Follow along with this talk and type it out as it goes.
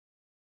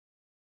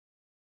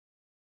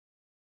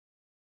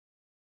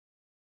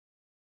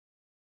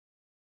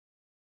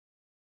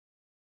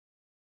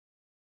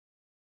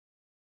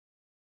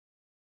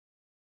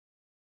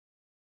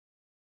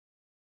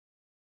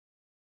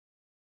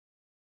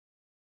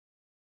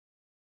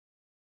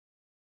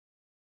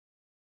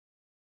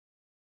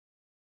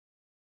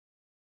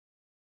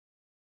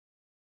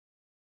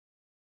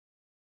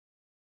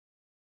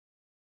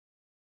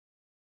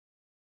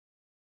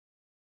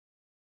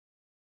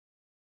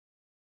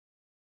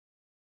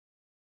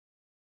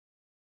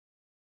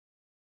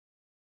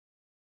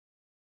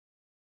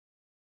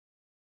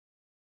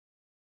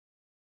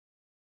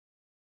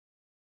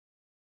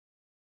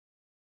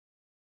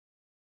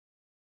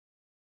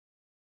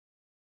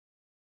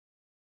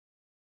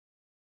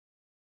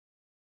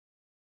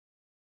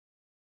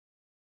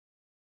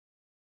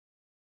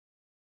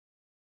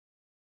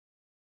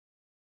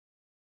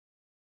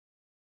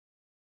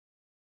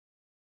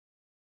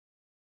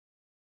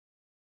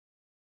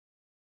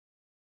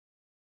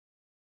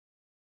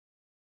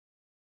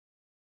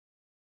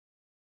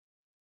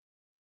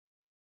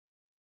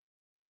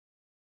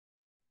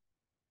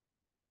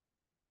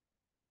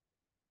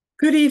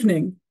Good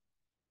evening,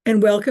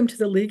 and welcome to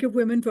the League of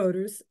Women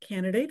Voters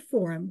Candidate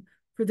Forum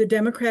for the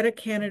Democratic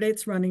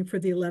candidates running for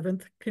the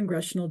 11th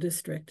Congressional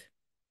District.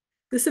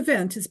 This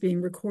event is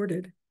being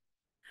recorded.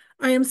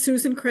 I am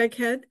Susan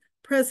Craighead,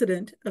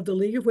 President of the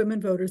League of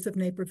Women Voters of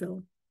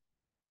Naperville.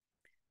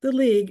 The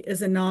League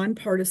is a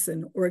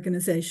nonpartisan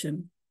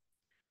organization.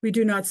 We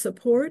do not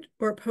support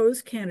or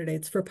oppose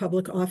candidates for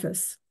public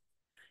office.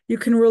 You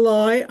can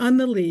rely on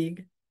the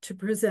League to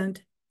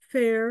present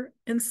fair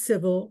and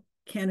civil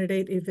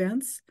candidate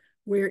events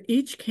where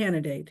each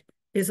candidate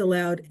is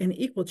allowed an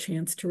equal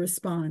chance to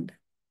respond.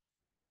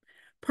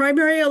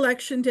 Primary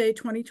Election Day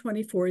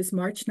 2024 is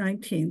March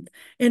 19th,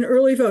 and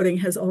early voting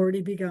has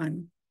already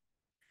begun.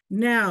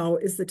 Now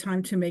is the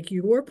time to make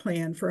your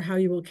plan for how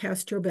you will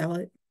cast your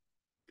ballot.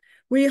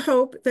 We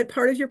hope that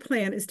part of your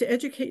plan is to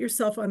educate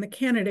yourself on the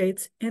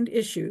candidates and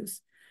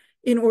issues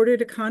in order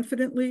to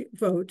confidently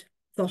vote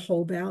the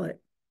whole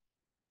ballot.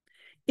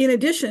 In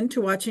addition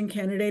to watching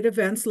candidate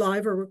events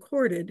live or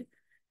recorded,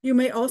 you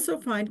may also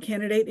find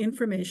candidate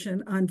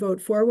information on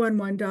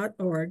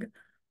vote411.org,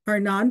 our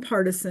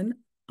nonpartisan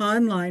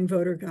online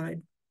voter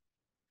guide.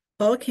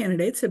 All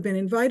candidates have been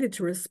invited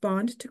to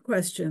respond to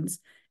questions,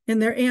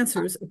 and their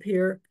answers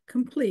appear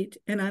complete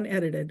and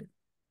unedited.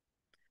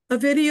 A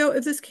video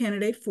of this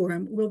candidate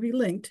forum will be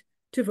linked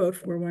to Vote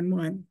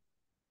 411.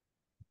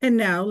 And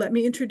now let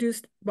me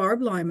introduce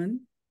Barb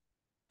Lyman,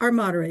 our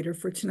moderator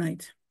for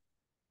tonight.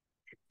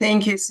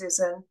 Thank you,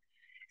 Susan.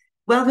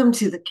 Welcome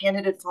to the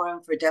Candidate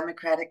Forum for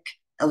Democratic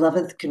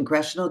 11th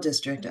Congressional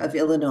District of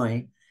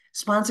Illinois,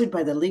 sponsored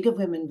by the League of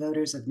Women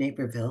Voters of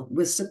Naperville,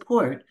 with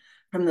support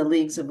from the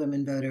Leagues of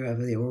Women Voters of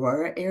the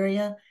Aurora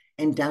area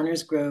and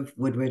Downers Grove,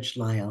 Woodridge,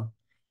 Lisle.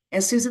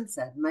 As Susan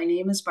said, my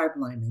name is Barb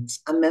Lymans,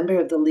 a member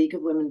of the League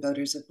of Women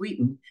Voters of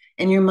Wheaton,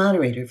 and your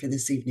moderator for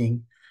this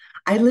evening.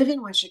 I live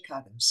in West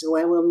Chicago, so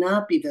I will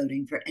not be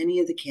voting for any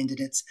of the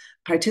candidates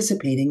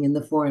participating in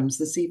the forums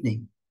this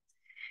evening.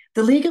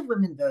 The League of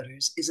Women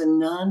Voters is a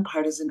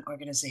nonpartisan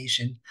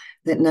organization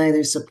that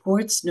neither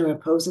supports nor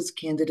opposes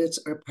candidates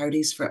or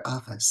parties for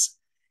office.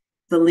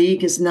 The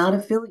League is not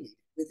affiliated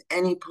with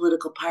any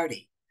political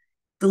party.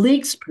 The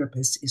League's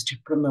purpose is to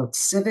promote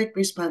civic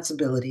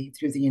responsibility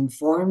through the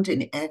informed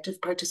and active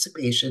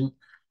participation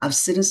of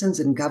citizens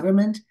in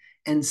government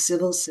and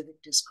civil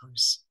civic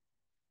discourse.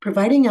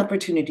 Providing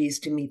opportunities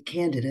to meet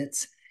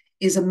candidates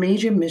is a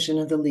major mission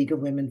of the League of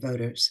Women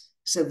Voters,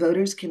 so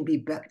voters can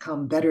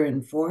become better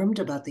informed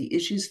about the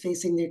issues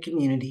facing their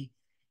community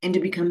and to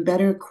become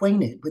better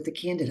acquainted with the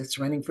candidates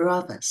running for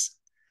office.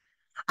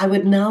 I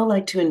would now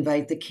like to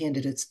invite the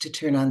candidates to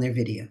turn on their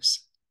videos.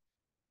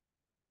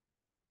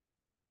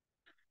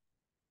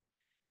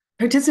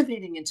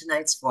 Participating in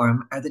tonight's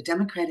forum are the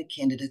Democratic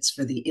candidates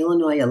for the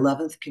Illinois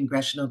 11th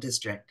Congressional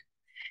District,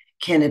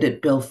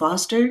 candidate Bill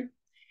Foster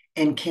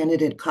and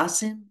candidate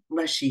Qasim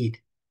Rashid.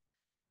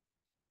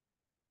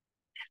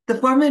 The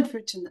format for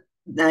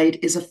tonight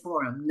is a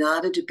forum,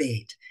 not a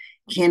debate.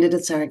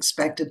 Candidates are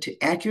expected to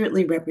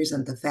accurately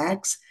represent the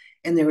facts,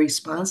 and their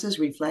responses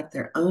reflect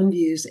their own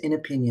views and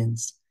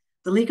opinions.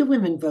 The League of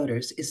Women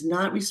Voters is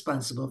not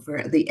responsible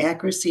for the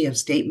accuracy of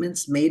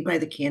statements made by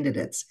the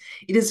candidates.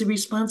 It is the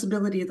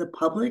responsibility of the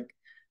public,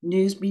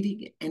 news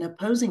media, and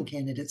opposing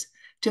candidates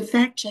to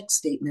fact-check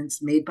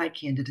statements made by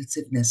candidates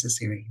if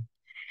necessary.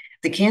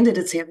 The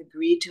candidates have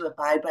agreed to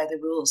abide by the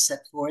rules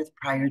set forth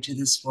prior to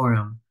this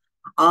forum.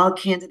 All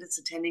candidates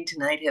attending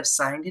tonight have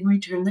signed and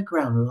returned the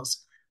ground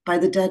rules by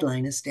the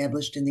deadline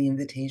established in the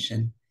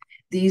invitation.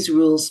 These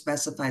rules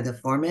specify the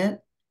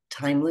format,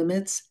 time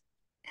limits,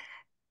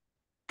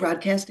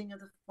 broadcasting of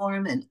the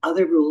forum, and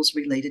other rules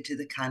related to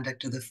the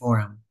conduct of the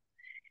forum.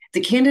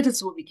 The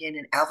candidates will begin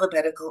in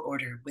alphabetical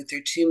order with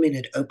their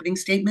 2-minute opening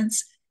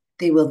statements.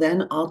 They will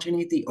then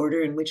alternate the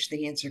order in which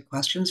they answer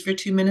questions for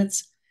 2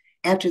 minutes.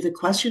 After the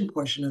question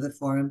portion of the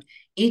forum,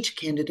 each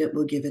candidate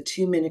will give a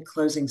 2-minute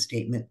closing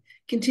statement,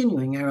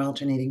 continuing our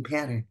alternating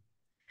pattern.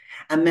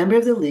 A member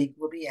of the League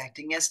will be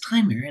acting as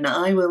timer, and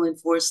I will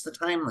enforce the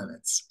time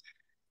limits.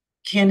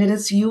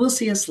 Candidates, you will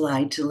see a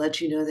slide to let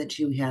you know that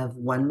you have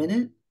 1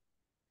 minute,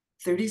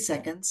 30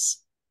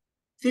 seconds,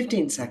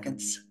 15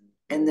 seconds,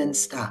 and then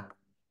stop.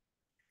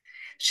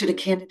 Should a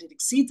candidate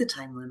exceed the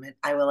time limit,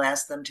 I will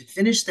ask them to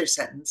finish their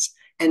sentence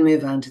and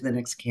move on to the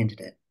next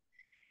candidate.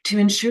 To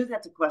ensure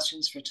that the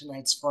questions for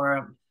tonight's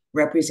forum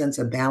represents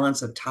a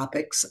balance of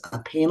topics, a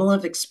panel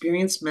of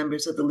experienced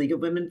members of the League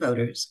of Women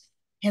Voters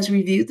has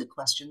reviewed the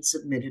questions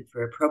submitted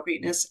for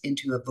appropriateness and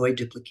to avoid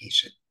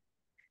duplication.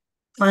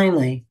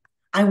 Finally,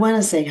 I want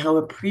to say how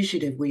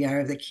appreciative we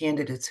are of the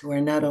candidates who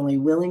are not only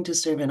willing to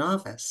serve in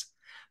office,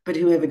 but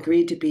who have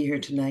agreed to be here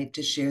tonight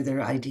to share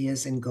their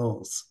ideas and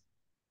goals.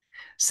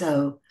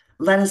 So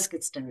let us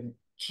get started.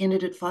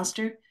 Candidate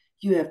Foster,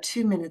 you have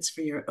 2 minutes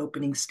for your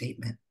opening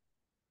statement.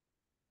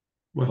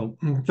 Well,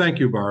 thank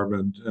you, Barb,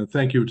 and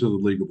thank you to the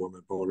League of Women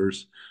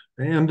Voters.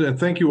 And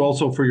thank you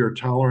also for your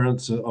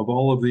tolerance of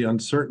all of the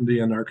uncertainty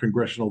in our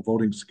congressional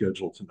voting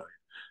schedule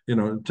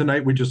tonight.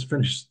 Tonight we just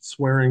finished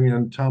swearing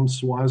in Tom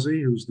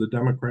Suozzi, who's the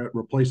Democrat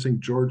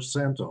replacing George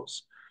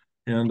Santos.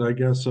 And I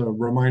guess a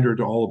reminder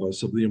to all of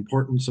us of the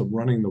importance of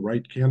running the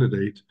right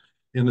candidate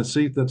in a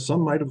seat that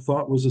some might have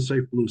thought was a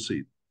safe blue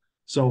seat.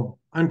 So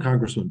I'm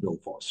Congressman Bill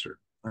Foster.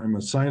 I'm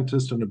a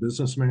scientist and a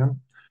businessman.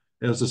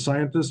 As a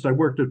scientist, I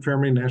worked at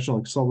Fermi National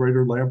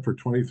Accelerator Lab for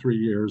 23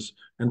 years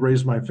and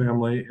raised my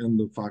family in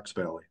the Fox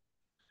Valley.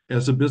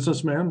 As a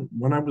businessman,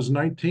 when I was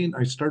 19,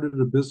 I started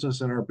a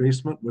business in our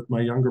basement with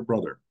my younger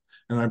brother.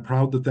 And I'm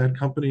proud that that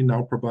company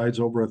now provides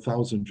over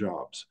 1,000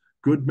 jobs,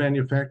 good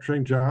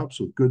manufacturing jobs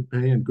with good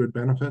pay and good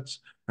benefits.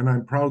 And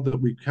I'm proud that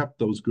we kept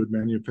those good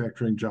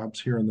manufacturing jobs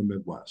here in the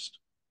Midwest.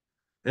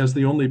 As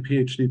the only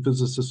PhD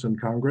physicist in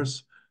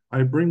Congress,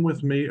 I bring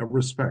with me a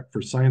respect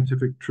for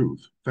scientific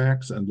truth,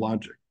 facts, and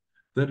logic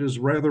that is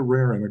rather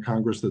rare in a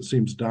Congress that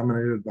seems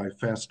dominated by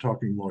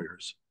fast-talking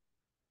lawyers.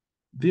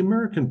 The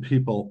American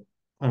people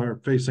are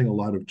facing a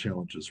lot of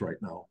challenges right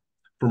now,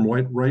 from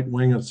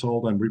right-wing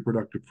assault on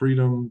reproductive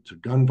freedom to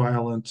gun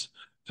violence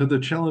to the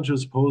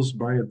challenges posed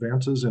by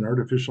advances in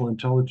artificial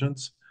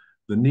intelligence,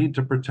 the need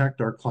to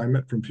protect our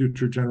climate from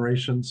future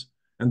generations,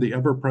 and the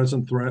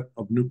ever-present threat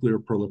of nuclear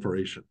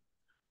proliferation.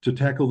 To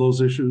tackle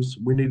those issues,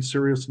 we need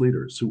serious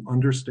leaders who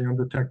understand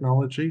the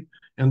technology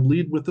and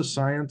lead with the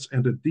science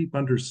and a deep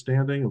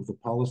understanding of the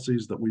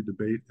policies that we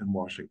debate in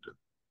Washington.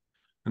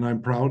 And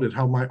I'm proud at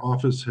how my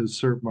office has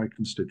served my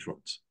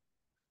constituents.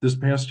 This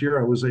past year,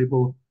 I was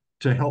able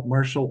to help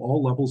marshal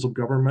all levels of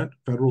government,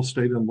 federal,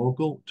 state, and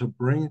local, to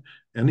bring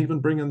and even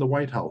bring in the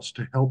White House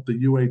to help the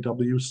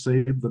UAW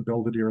save the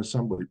Belvedere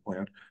Assembly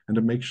Plant and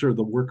to make sure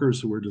the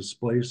workers who were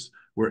displaced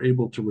were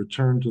able to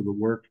return to the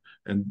work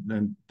and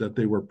that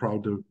they were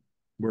proud to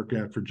work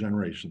at for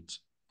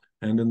generations.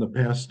 And in the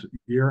past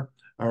year,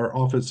 our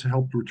office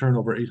helped return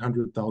over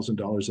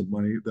 $800,000 of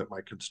money that my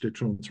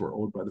constituents were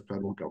owed by the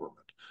federal government,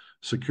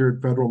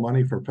 secured federal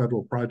money for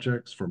federal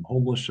projects, from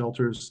homeless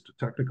shelters to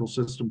technical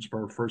systems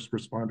for our first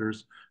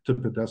responders to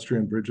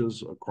pedestrian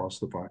bridges across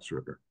the Fox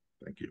River.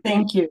 Thank you.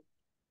 Thank you.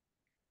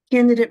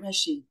 Candidate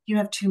Rashid, you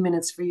have 2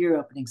 minutes for your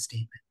opening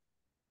statement.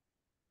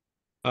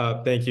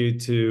 Thank you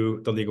to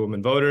the League of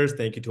Women Voters.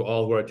 Thank you to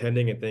all who are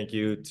attending, and thank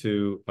you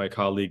to my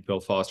colleague Bill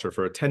Foster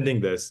for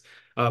attending this.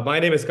 My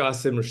name is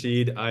Qasim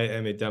Rashid. I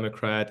am a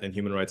Democrat and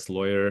human rights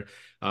lawyer.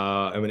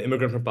 I'm an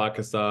immigrant from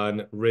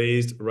Pakistan,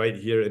 raised right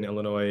here in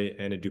Illinois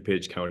and in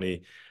DuPage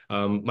County.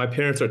 My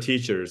parents are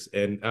teachers,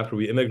 and after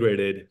we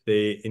immigrated,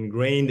 they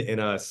ingrained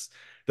in us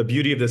the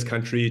beauty of this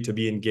country to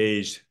be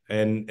engaged.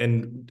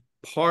 And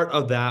part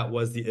of that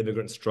was the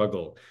immigrant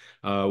struggle.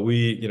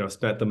 We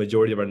spent the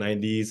majority of our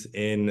 90s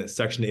in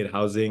Section 8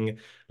 housing,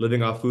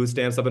 living off food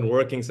stamps. I've been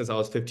working since I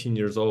was 15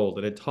 years old,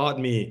 and it taught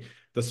me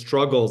the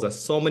struggles that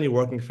so many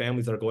working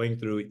families are going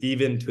through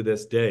even to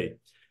this day.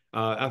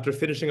 After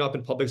finishing up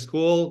in public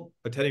school,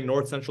 attending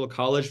North Central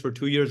College for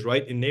 2 years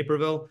right in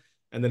Naperville,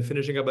 and then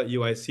finishing up at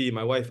UIC,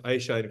 my wife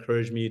Aisha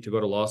encouraged me to go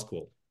to law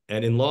school.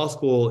 And in law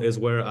school is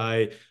where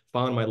I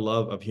found my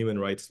love of human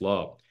rights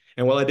law.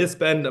 And while I did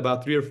spend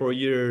about 3 or 4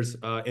 years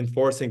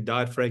enforcing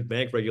Dodd-Frank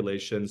bank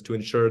regulations to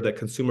ensure that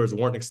consumers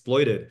weren't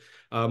exploited,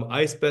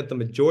 I spent the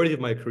majority of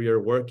my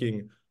career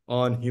working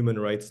on human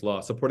rights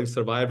law, supporting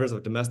survivors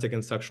of domestic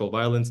and sexual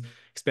violence,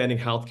 expanding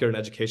healthcare and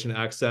education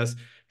access,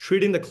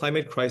 treating the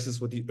climate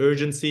crisis with the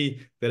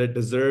urgency that it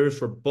deserves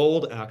for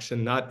bold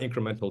action, not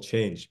incremental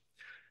change.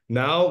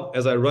 Now,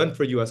 as I run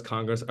for US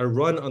Congress, I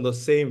run on those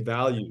same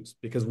values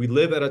because we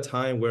live at a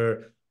time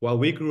where, while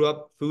we grew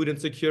up food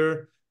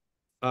insecurity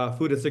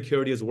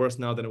is worse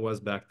now than it was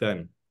back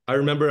then. I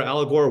remember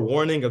Al Gore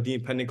warning of the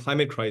impending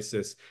climate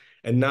crisis,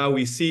 and now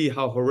we see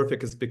how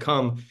horrific it's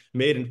become,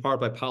 made in part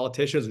by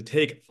politicians who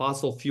take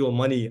fossil fuel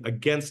money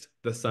against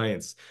the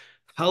science.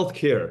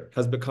 Healthcare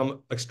has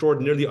become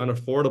extraordinarily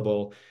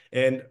unaffordable,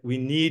 and we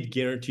need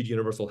guaranteed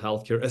universal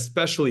healthcare,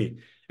 especially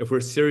if we're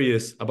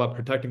serious about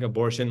protecting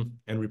abortion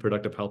and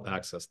reproductive health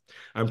access.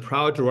 I'm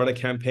proud to run a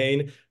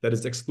campaign that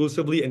is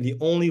exclusively and the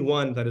only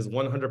one that is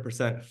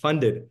 100%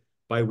 funded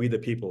by we the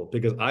people,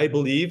 because I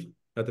believe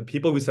that the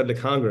people we send to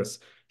Congress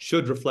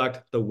should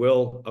reflect the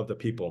will of the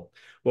people.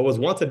 What was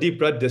once a deep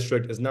red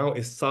district is now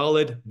a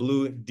solid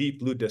blue, deep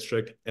blue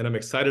district, and I'm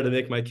excited to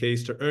make my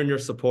case to earn your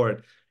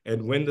support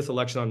and win this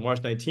election on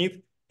March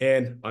 19th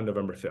and on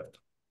November 5th.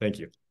 Thank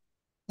you.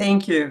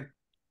 Thank you.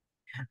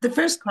 The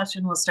first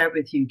question will start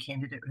with you,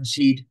 Candidate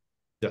Rashid.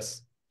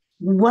 Yes.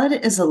 What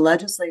is a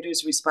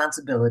legislator's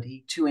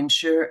responsibility to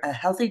ensure a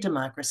healthy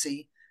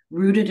democracy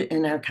rooted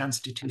in our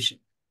Constitution?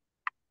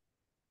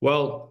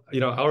 Well,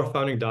 our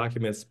founding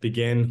documents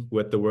begin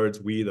with the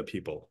words, we the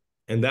people.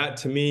 And that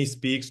to me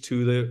speaks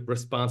to the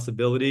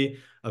responsibility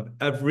of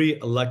every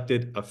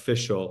elected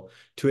official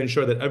to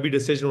ensure that every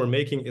decision we're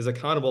making is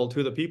accountable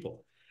to the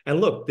people. And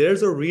look,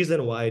 there's a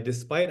reason why,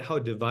 despite how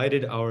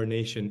divided our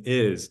nation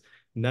is,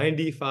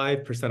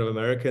 95% of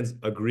Americans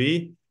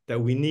agree that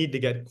we need to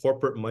get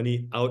corporate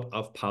money out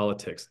of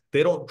politics.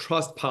 They don't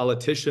trust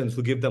politicians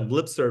who give them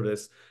lip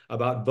service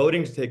about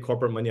voting to take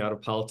corporate money out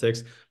of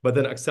politics, but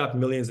then accept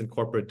millions in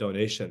corporate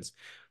donations.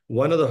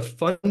 One of the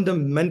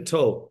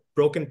fundamental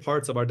broken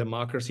parts of our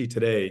democracy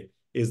today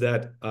is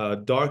that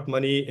dark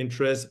money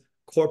interests,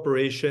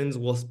 corporations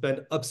will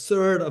spend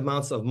absurd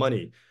amounts of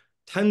money,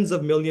 tens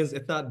of millions,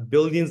 if not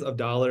billions of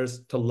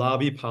dollars, to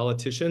lobby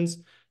politicians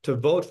to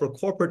vote for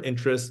corporate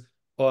interests,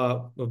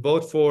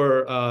 vote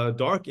for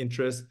dark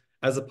interests,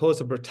 as opposed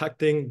to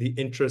protecting the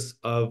interests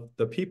of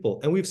the people.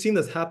 And we've seen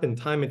this happen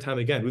time and time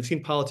again. We've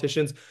seen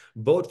politicians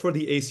vote for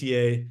the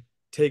ACA,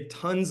 take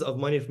tons of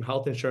money from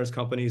health insurance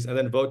companies, and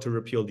then vote to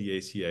repeal the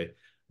ACA.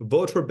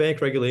 Vote for bank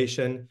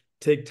regulation,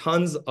 take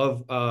tons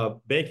of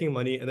banking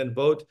money, and then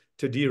vote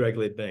to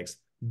deregulate banks.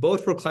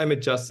 Vote for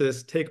climate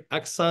justice, take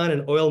Exxon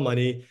and oil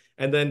money,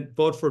 and then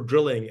vote for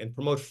drilling and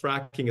promote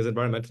fracking as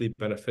environmentally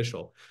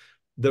beneficial.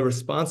 The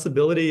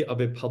responsibility of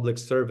a public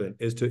servant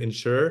is to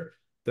ensure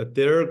that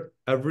their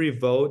every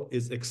vote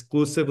is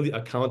exclusively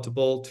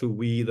accountable to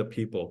we, the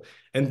people.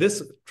 And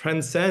this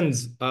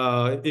transcends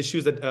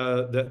issues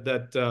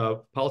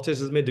that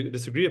politicians may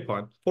disagree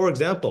upon. For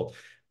example,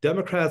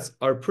 Democrats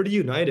are pretty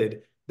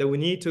united that we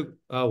need to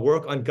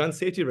work on gun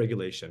safety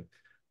regulation.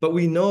 But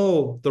we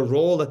know the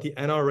role that the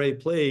NRA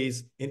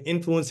plays in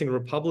influencing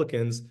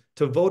Republicans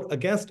to vote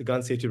against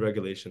gun safety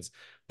regulations.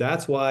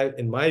 That's why,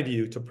 in my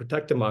view, to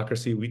protect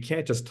democracy, we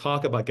can't just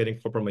talk about getting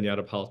corporate money out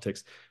of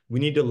politics. We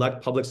need to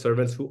elect public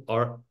servants who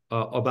are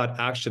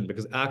about action,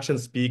 because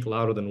actions speak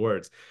louder than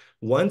words.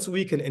 Once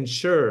we can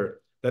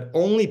ensure that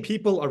only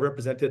people are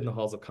represented in the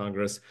halls of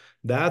Congress,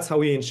 that's how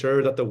we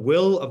ensure that the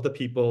will of the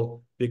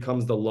people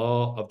becomes the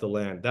law of the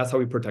land. That's how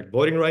we protect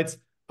voting rights,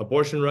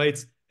 abortion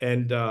rights,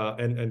 and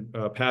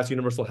pass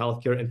universal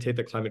health care and take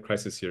the climate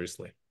crisis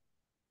seriously.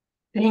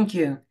 Thank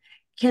you.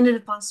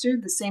 Candidate Foster,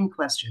 the same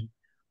question.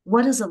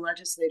 What is a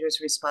legislator's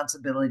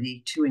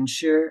responsibility to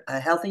ensure a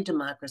healthy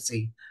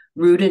democracy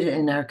rooted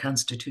in our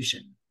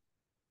Constitution?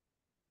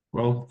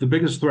 Well, the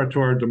biggest threat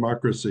to our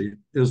democracy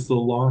is the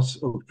loss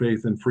of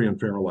faith in free and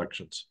fair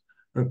elections.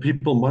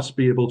 People must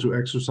be able to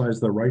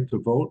exercise their right to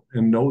vote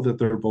and know that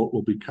their vote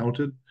will be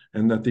counted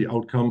and that the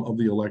outcome of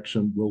the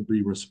election will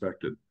be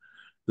respected.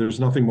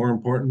 There's nothing more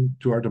important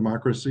to our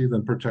democracy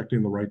than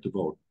protecting the right to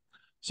vote.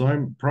 So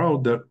I'm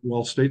proud that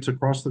while states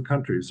across the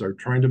country are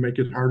trying to make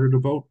it harder to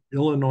vote,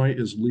 Illinois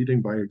is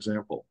leading by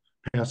example,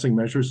 passing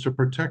measures to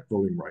protect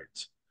voting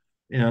rights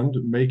and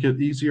make it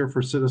easier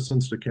for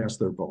citizens to cast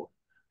their vote.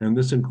 And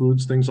this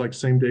includes things like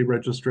same-day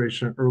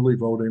registration, early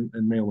voting,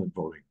 and mail-in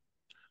voting.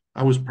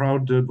 I was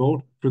proud to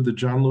vote for the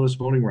John Lewis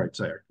Voting Rights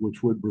Act,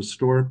 which would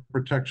restore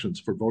protections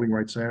for Voting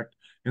Rights Act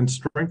and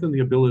strengthen the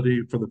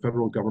ability for the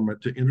federal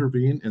government to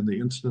intervene in the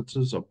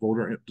instances of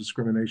voter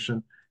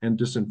discrimination and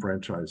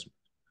disenfranchisement.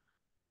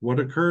 What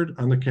occurred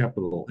on the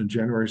Capitol in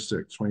January 6,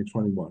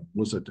 2021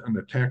 was an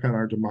attack on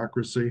our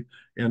democracy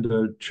and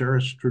a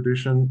cherished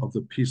tradition of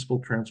the peaceful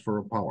transfer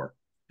of power.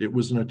 It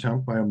was an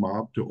attempt by a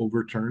mob to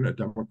overturn a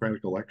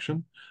democratic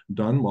election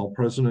done while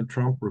President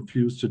Trump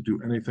refused to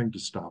do anything to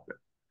stop it.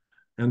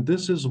 And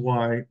this is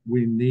why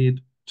we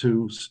need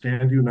to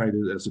stand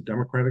united as a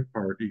Democratic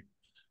Party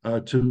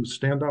to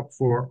stand up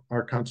for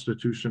our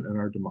Constitution and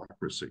our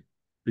democracy,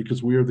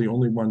 because we are the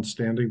only ones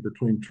standing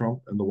between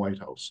Trump and the White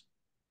House.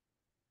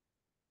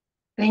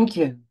 Thank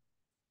you.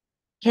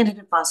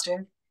 Candidate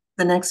Foster,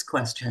 the next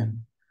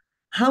question.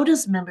 How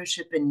does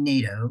membership in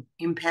NATO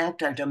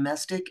impact our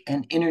domestic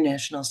and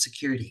international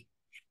security?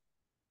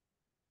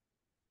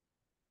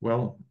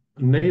 Well,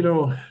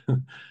 NATO,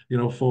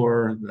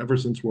 for ever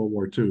since World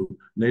War II,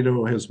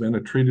 NATO has been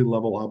a treaty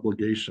level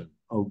obligation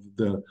of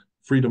the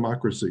free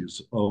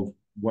democracies of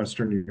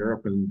Western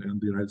Europe and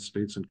the United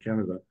States and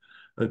Canada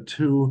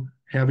to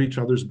have each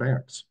other's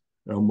backs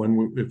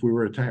if we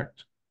were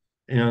attacked.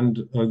 And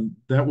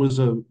that was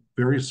a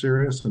very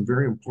serious and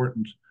very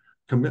important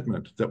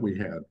commitment that we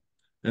had.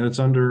 And it's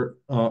under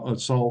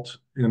assault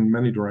in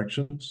many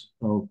directions,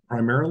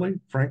 primarily,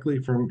 frankly,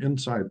 from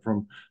inside,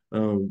 from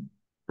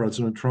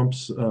President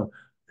Trump's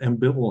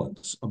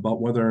ambivalence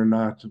about whether or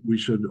not we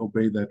should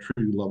obey that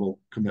treaty level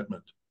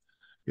commitment.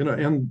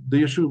 And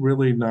the issue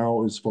really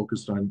now is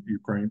focused on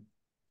Ukraine.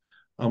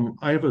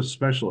 I have as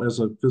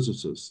a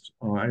physicist,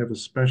 I have a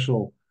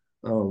special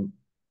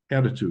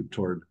attitude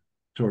toward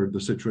the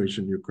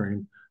situation in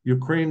Ukraine.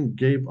 Ukraine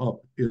gave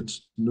up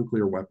its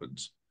nuclear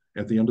weapons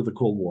at the end of the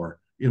Cold War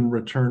in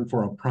return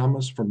for a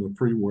promise from the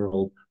free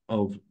world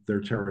of their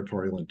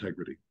territorial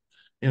integrity.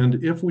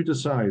 And if we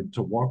decide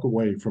to walk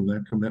away from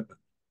that commitment,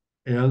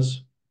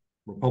 as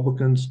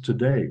Republicans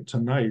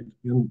tonight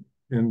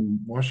in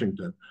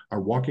Washington are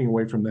walking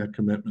away from that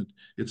commitment,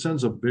 it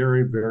sends a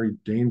very, very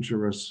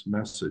dangerous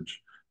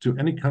message to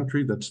any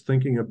country that's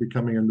thinking of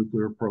becoming a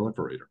nuclear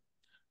proliferator,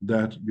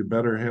 that you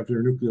better have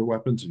your nuclear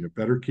weapons and you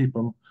better keep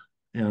them.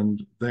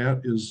 And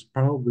that is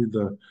probably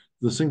the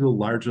single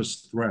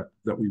largest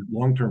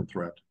long-term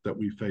threat that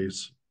we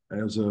face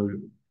as a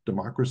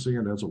democracy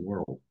and as a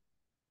world.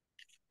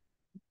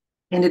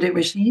 Candidate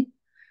Rashid,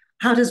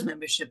 how does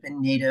membership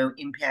in NATO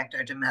impact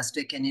our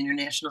domestic and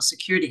international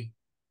security?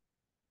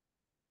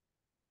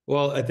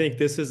 Well, I think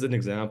this is an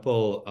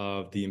example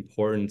of the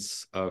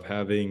importance of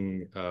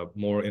having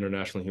more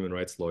international human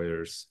rights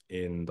lawyers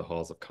in the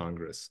halls of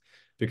Congress.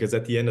 Because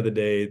at the end of the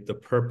day, the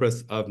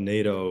purpose of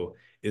NATO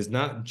is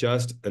not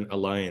just an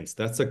alliance.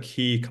 That's a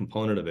key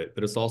component of it,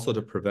 but it's also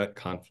to prevent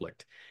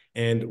conflict.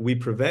 And we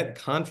prevent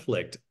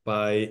conflict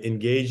by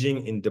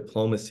engaging in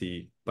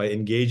diplomacy, by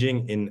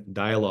engaging in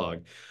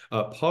dialogue.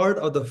 Part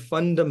of the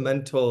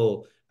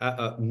fundamental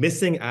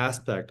missing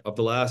aspect of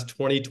the last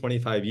 20,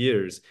 25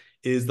 years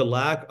is the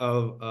lack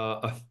of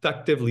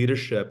effective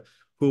leadership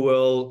who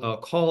will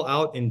call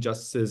out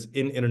injustices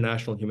in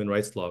international human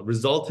rights law,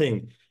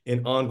 resulting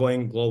in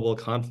ongoing global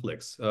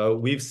conflicts.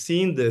 We've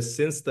seen this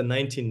since the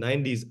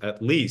 1990s,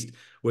 at least,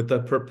 with the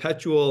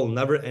perpetual,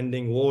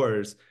 never-ending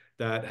wars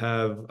that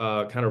have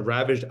kind of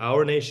ravaged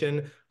our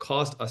nation,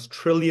 cost us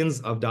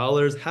trillions of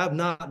dollars, have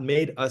not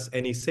made us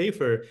any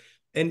safer.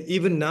 And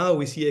even now,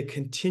 we see a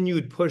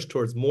continued push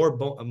towards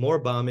more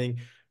bombing,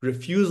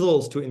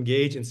 refusals to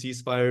engage in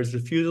ceasefires,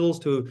 refusals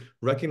to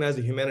recognize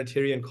the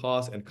humanitarian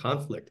cost and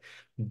conflict.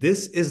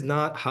 This is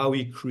not how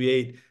we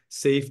create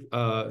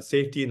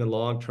safety in a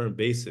long-term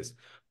basis.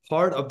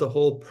 Part of the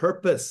whole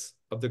purpose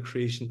of the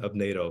creation of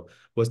NATO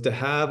was to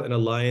have an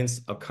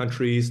alliance of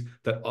countries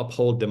that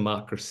uphold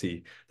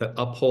democracy, that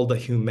uphold the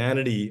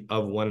humanity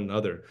of one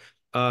another.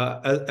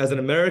 As an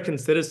American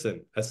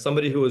citizen, as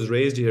somebody who was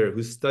raised here,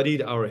 who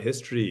studied our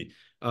history,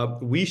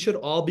 we should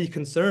all be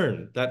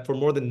concerned that for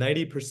more than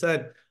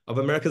 90% of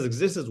America's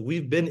existence,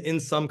 we've been in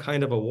some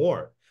kind of a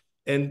war.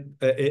 And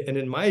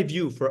in my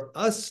view, for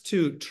us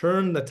to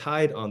turn the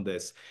tide on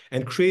this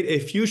and create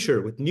a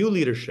future with new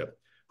leadership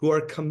who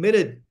are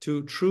committed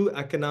to true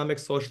economic,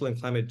 social, and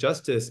climate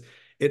justice,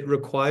 it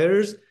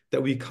requires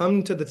that we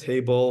come to the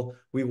table,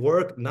 we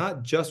work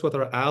not just with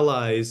our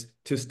allies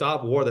to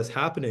stop war that's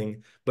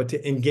happening, but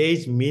to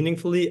engage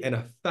meaningfully and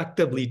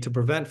effectively to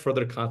prevent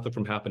further conflict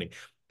from happening.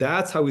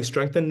 That's how we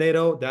strengthen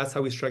NATO. That's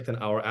how we strengthen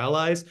our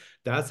allies.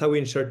 That's how we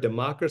ensure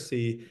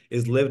democracy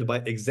is lived by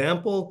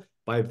example,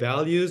 by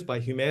values, by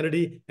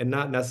humanity, and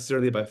not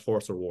necessarily by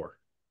force or war.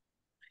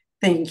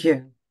 Thank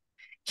you.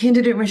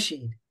 Candidate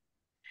Rashid,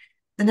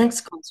 the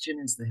next question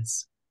is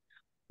this.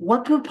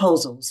 What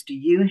proposals do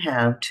you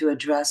have to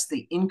address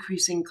the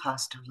increasing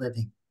cost of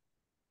living?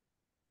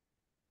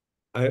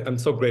 I'm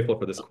so grateful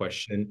for this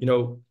question. You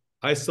know,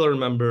 I still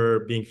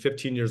remember being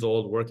 15 years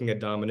old, working at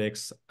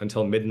Dominic's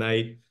until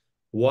midnight,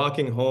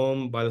 walking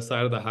home by the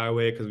side of the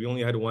highway because we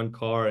only had one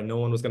car and no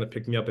one was going to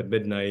pick me up at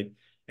midnight,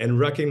 and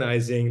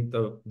recognizing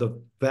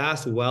the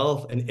vast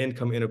wealth and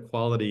income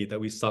inequality that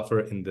we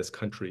suffer in this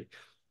country.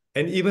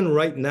 And even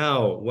right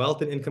now,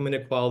 wealth and income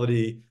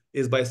inequality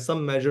is by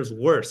some measures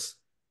worse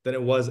than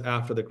it was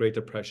after the Great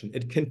Depression.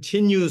 It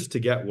continues to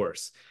get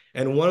worse.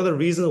 And one of the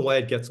reasons why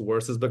it gets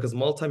worse is because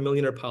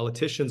multimillionaire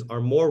politicians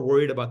are more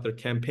worried about their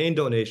campaign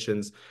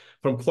donations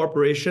from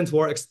corporations who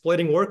are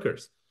exploiting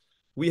workers.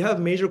 We have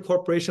major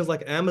corporations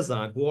like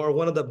Amazon, who are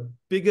one of the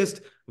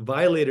biggest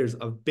violators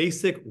of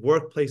basic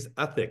workplace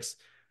ethics,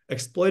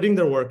 exploiting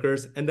their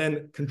workers and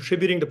then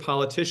contributing to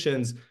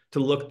politicians to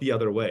look the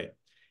other way.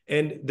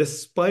 And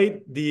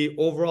despite the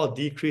overall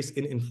decrease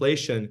in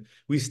inflation,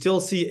 we still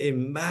see a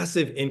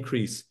massive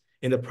increase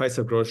in the price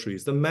of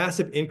groceries, the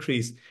massive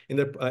increase in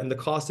the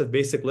cost of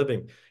basic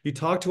living. You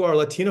talk to our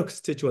Latino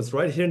constituents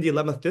right here in the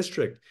 11th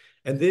District,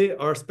 and they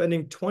are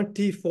spending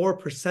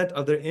 24%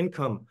 of their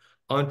income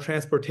on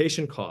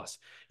transportation costs.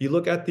 You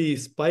look at the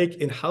spike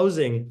in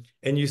housing,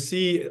 and you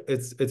see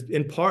it's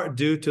in part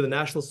due to the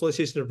National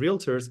Association of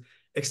Realtors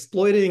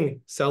exploiting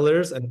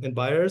sellers and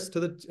buyers to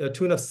the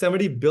tune of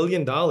 $70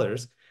 billion,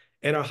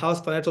 and our House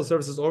Financial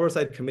Services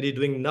Oversight Committee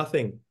doing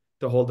nothing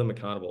to hold them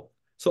accountable.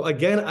 So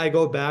again, I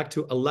go back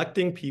to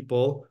electing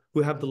people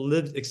who have the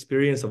lived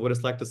experience of what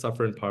it's like to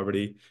suffer in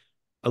poverty,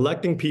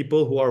 electing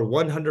people who are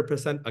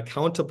 100%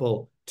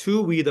 accountable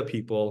to we the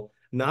people,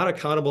 not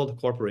accountable to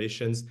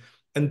corporations,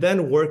 and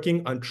then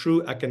working on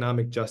true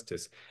economic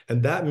justice.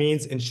 And that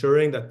means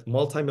ensuring that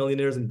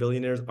multimillionaires and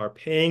billionaires are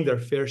paying their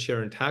fair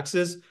share in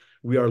taxes.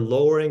 We are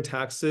lowering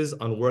taxes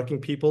on working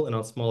people and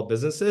on small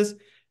businesses.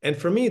 And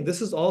for me,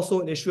 this is also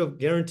an issue of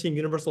guaranteeing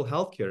universal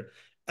health care.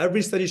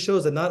 Every study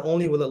shows that not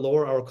only will it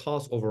lower our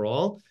costs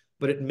overall,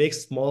 but it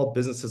makes small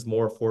businesses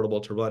more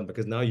affordable to run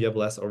because now you have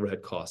less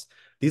overhead costs.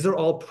 These are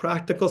all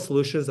practical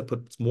solutions that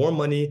put more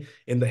money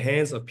in the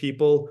hands of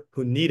people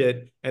who need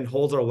it and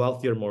holds our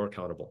wealthier more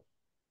accountable.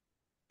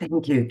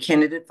 Thank you.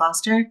 Candidate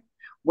Foster,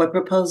 what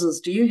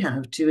proposals do you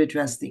have to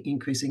address the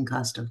increasing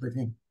cost of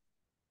living?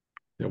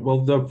 Yeah,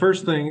 well, the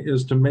first thing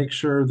is to make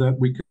sure that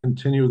we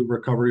continue the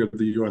recovery of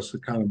the U.S.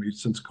 economy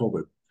since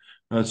COVID.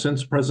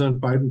 Since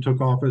President Biden took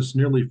office,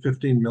 nearly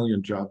 15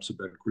 million jobs have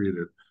been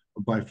created,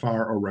 by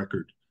far a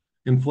record.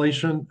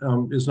 Inflation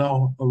is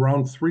now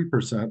around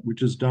 3%,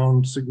 which is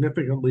down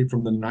significantly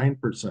from the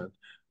 9%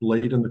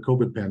 late in the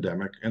COVID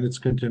pandemic, and it's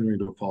continuing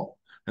to fall.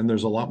 And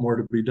there's a lot more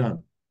to be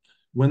done.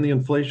 When the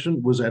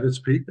inflation was at its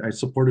peak, I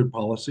supported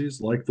policies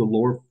like the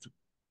Lower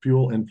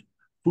Fuel and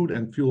Food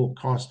and Fuel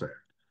Cost Act,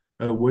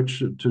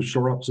 which to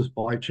shore up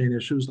supply chain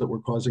issues that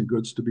were causing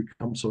goods to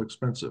become so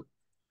expensive.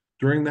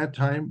 During that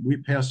time, we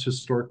passed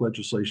historic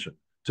legislation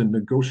to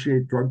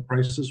negotiate drug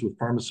prices with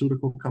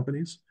pharmaceutical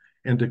companies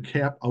and to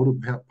cap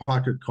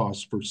out-of-pocket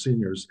costs for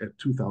seniors at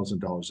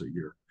 $2,000 a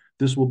year.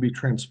 This will be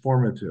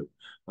transformative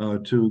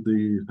to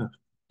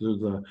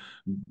the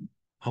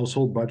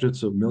household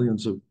budgets of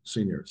millions of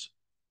seniors.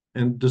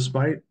 And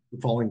despite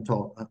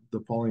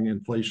the falling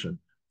inflation,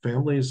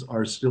 families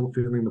are still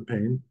feeling the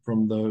pain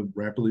from the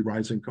rapidly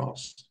rising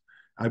costs.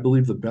 I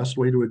believe the best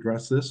way to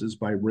address this is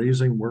by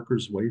raising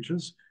workers'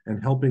 wages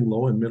and helping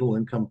low and middle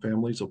income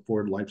families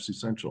afford life's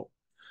essential.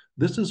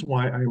 This is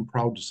why I am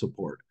proud to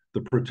support the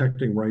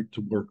Protecting Right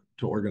to Work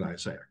to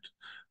Organize Act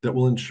that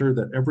will ensure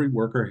that every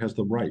worker has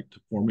the right to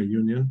form a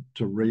union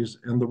to raise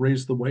the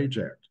Raise the Wage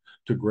Act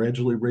to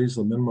gradually raise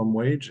the minimum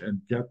wage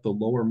and get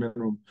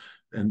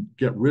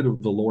rid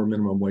of the lower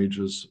minimum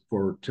wages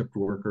for tipped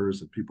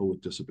workers and people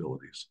with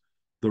disabilities.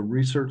 The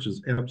research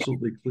is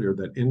absolutely clear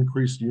that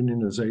increased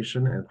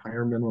unionization and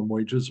higher minimum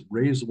wages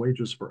raise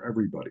wages for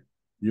everybody,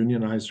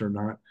 unionized or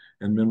not,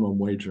 and minimum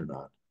wage or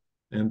not.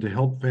 And to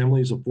help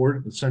families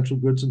afford essential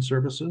goods and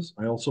services,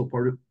 I also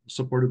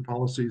supported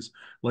policies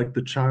like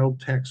the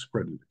child tax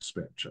credit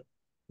expansion,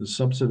 to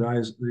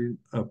subsidize the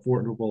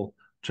affordable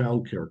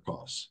child care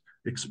costs,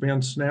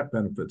 expand SNAP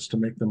benefits to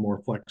make them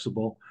more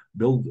flexible,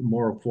 build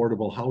more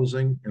affordable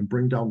housing, and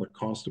bring down the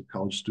cost of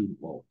college student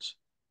loans,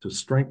 to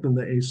strengthen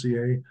the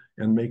ACA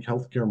and make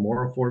healthcare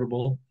more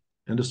affordable,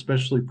 and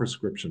especially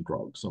prescription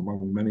drugs,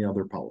 among many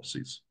other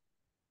policies.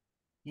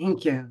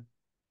 Thank you.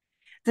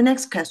 The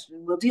next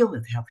question will deal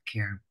with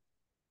healthcare.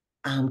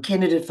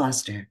 Candidate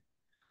Foster,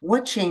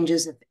 what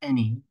changes, if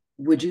any,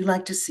 would you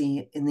like to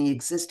see in the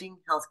existing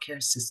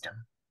healthcare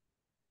system?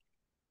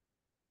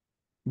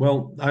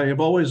 Well, I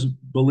have always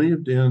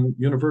believed in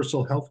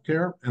universal health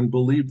care and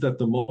believed that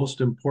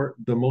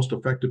the most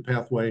effective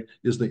pathway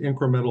is the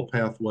incremental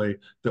pathway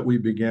that we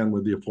began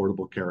with the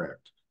Affordable Care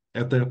Act.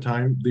 At that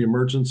time, the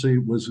emergency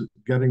was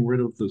getting rid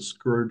of the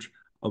scourge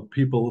of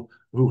people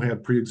who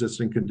had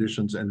pre-existing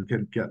conditions and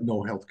could get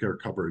no health care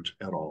coverage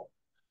at all.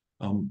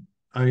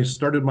 I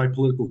started my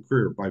political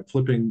career by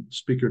flipping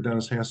Speaker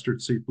Dennis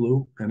Hastert's seat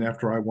blue, and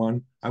after I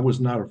won, I was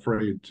not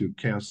afraid to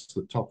cast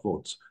the tough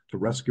votes to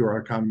rescue our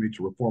economy,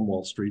 to reform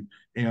Wall Street,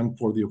 and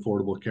for the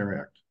Affordable Care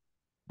Act.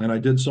 And I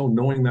did so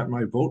knowing that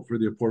my vote for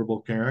the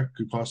Affordable Care Act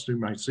could cost me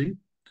my seat,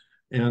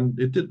 and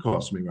it did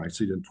cost me my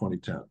seat in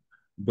 2010.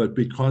 But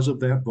because of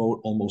that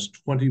vote,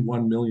 almost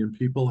 21 million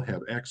people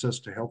have access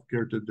to health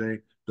care today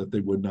that they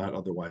would not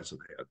otherwise have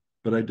had.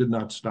 But I did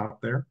not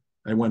stop there.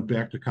 I went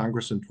back to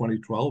Congress in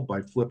 2012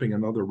 by flipping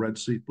another red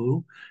seat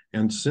blue.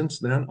 And since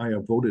then, I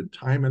have voted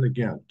time and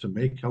again to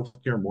make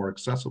healthcare more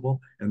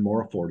accessible and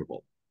more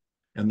affordable.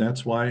 And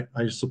that's why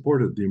I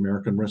supported the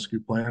American Rescue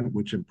Plan,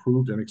 which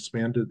improved and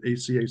expanded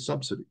ACA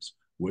subsidies,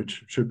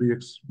 which should be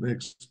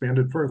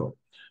expanded further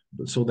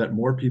so that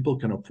more people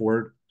can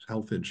afford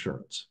health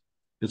insurance.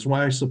 It's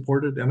why I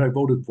supported and I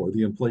voted for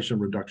the Inflation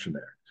Reduction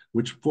Act,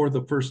 which for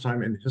the first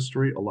time in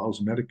history allows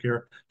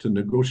Medicare to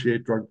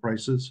negotiate drug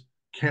prices,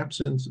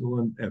 caps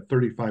insulin at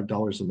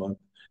 $35 a month,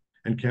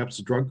 and caps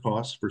drug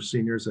costs for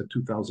seniors at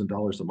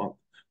 $2,000 a month.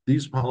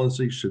 These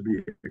policies should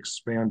be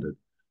expanded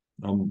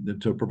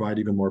to provide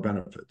even more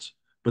benefits.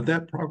 But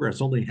that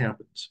progress only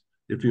happens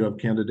if you have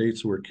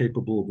candidates who are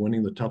capable of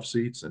winning the tough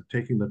seats and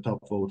taking the tough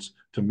votes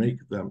to make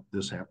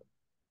this happen.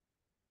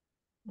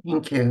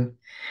 Thank you.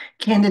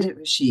 Candidate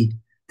Rashid,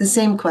 the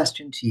same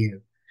question to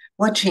you.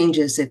 What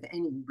changes, if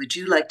any, would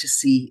you like to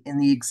see in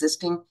the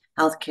existing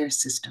healthcare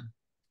system?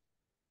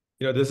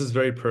 You know, this is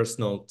very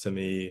personal to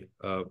me.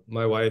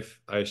 My wife,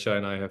 Aisha,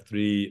 and I have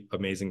three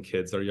amazing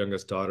kids. Our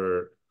youngest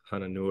daughter,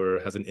 Hannah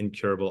Noor, has an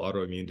incurable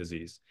autoimmune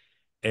disease.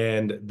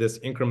 And this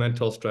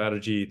incremental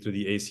strategy through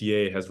the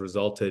ACA has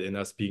resulted in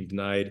us being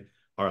denied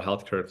our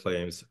healthcare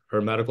claims.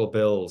 Her medical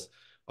bills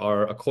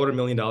are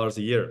 $250,000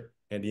 a year.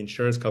 And the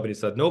insurance company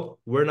said, nope,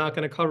 we're not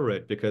going to cover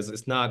it because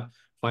it's not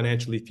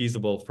financially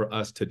feasible for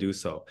us to do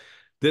so.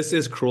 This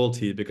is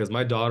cruelty because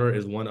my daughter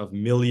is one of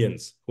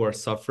millions who are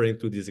suffering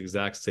through these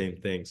exact same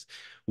things.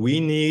 We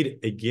need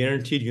a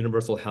guaranteed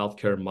universal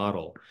healthcare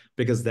model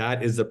because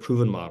that is a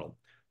proven model.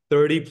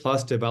 30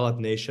 plus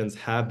developed nations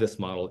have this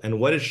model. And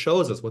what it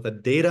shows us, what the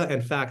data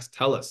and facts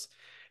tell us,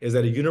 is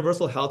that a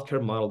universal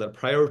healthcare model that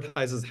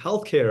prioritizes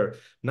healthcare,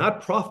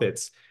 not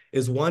profits,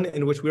 is one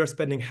in which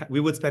we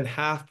would spend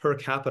half per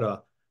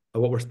capita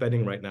of what we're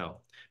spending right now.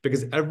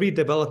 Because every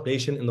developed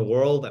nation in the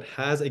world that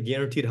has a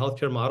guaranteed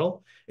healthcare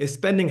model is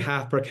spending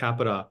half per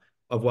capita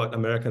of what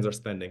Americans are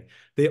spending.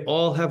 They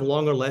all have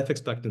longer life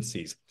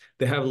expectancies.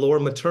 They have lower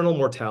maternal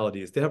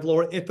mortalities. They have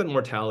lower infant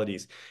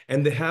mortalities.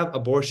 And they have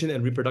abortion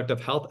and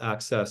reproductive health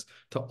access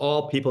to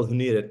all people who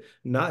need it,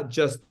 not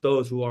just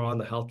those who are on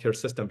the healthcare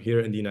system here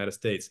in the United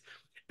States.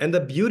 And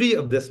the beauty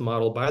of this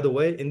model, by the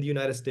way, in the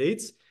United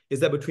States, is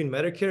that between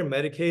Medicare,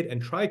 Medicaid,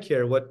 and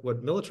TRICARE,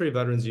 what military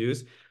veterans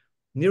use,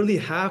 nearly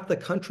half the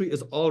country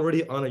is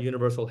already on a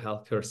universal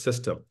healthcare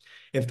system.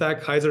 In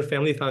fact, Kaiser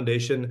Family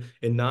Foundation,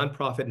 a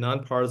nonprofit,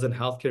 nonpartisan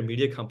healthcare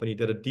media company,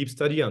 did a deep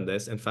study on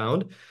this and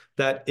found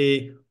that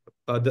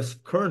this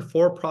current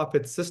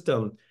for-profit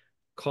system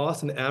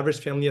costs an average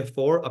family of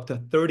four up to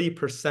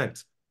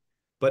 30%,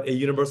 but a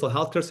universal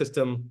healthcare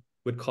system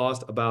would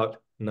cost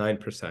about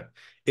 9%.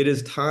 It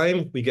is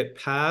time we get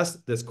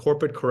past this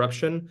corporate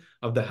corruption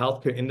of the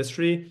healthcare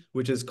industry,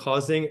 which is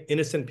causing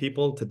innocent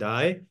people to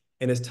die.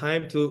 And it's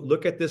time to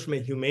look at this from a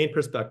humane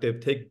perspective,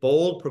 take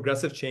bold,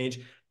 progressive change,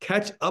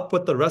 catch up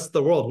with the rest of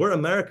the world. We're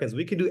Americans.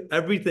 We can do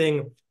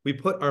everything we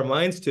put our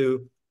minds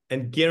to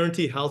and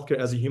guarantee healthcare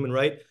as a human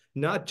right,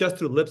 not just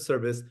through lip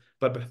service,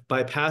 but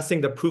by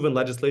passing the proven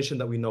legislation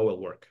that we know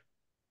will work.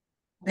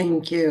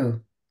 Thank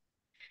you.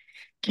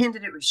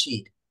 Candidate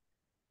Rashid.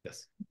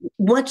 Yes.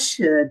 What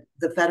should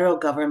the federal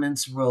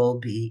government's role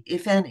be,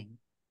 if any,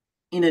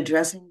 in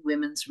addressing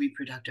women's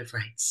reproductive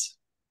rights?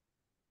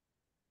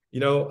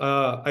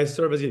 I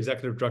serve as the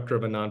executive director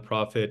of a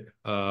nonprofit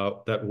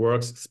that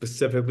works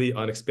specifically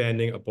on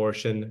expanding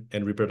abortion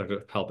and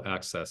reproductive health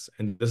access.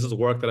 And this is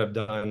work that I've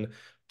done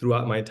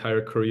throughout my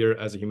entire career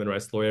as a human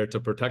rights lawyer to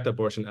protect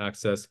abortion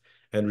access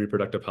and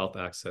reproductive health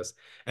access.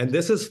 And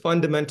this is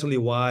fundamentally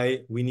why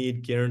we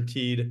need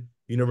guaranteed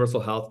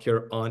universal health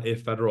care on a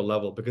federal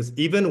level, because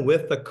even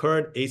with the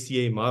current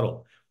ACA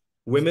model,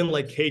 women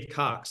like Kate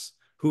Cox,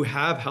 who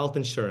have health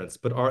insurance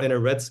but are in a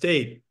red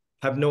state,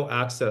 have no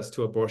access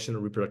to abortion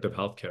and reproductive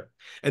health care.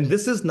 And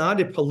this is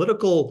not a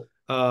political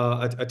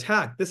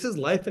attack. This is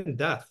life and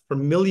death for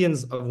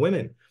millions of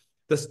women.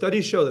 The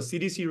studies show, the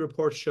CDC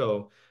reports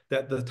show,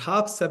 that the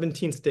top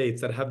 17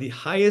 states that have the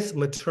highest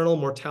maternal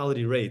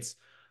mortality rates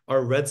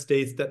are red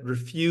states that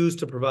refuse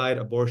to provide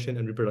abortion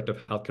and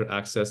reproductive health care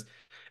access.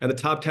 And the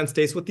top 10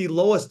 states with the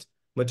lowest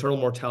maternal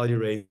mortality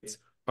rates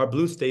are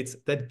blue states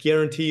that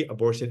guarantee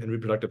abortion and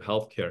reproductive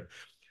health care.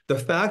 The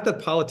fact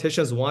that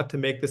politicians want to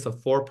make this a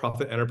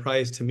for-profit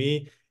enterprise, to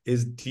me,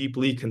 is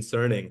deeply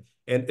concerning.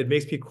 And it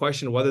makes me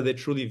question whether they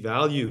truly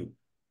value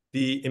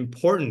the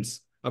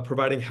importance of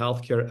providing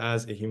healthcare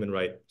as a human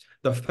right.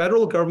 The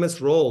federal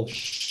government's role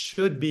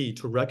should be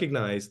to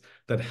recognize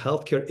that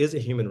healthcare is a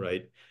human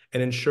right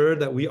and ensure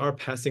that we are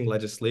passing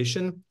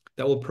legislation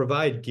that will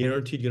provide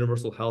guaranteed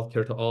universal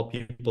healthcare to all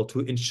people,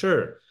 to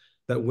ensure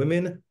that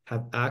women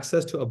have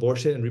access to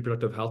abortion and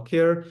reproductive health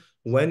care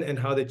when and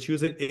how they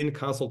choose it in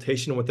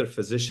consultation with their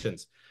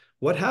physicians.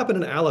 What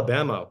happened in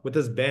Alabama with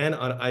this ban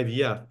on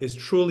IVF is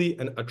truly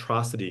an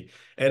atrocity.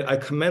 And I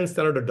commend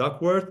Senator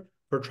Duckworth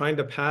for trying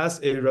to pass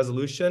a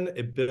resolution,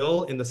 a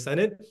bill in the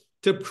Senate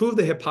to prove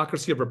the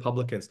hypocrisy of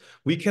Republicans.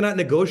 We cannot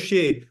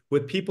negotiate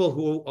with people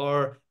who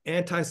are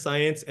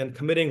anti-science and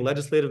committing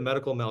legislative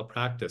medical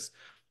malpractice.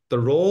 The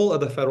role of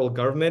the federal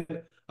government,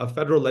 of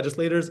federal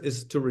legislators,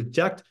 is to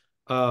reject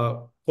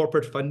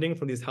corporate funding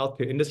from these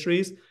healthcare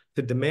industries,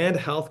 to demand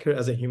healthcare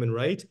as a human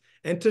right,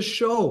 and to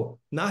show,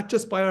 not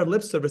just by our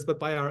lip service, but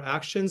by our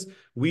actions,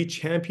 we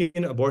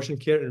champion abortion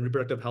care and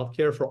reproductive health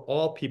care for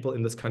all people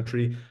in this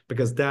country,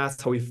 because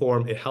that's how we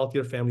form a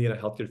healthier family and a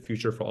healthier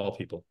future for all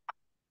people.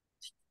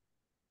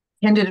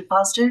 Candidate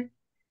Foster,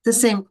 the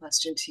same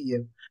question to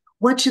you.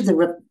 What should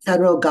the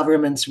federal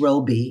government's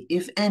role be,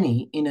 if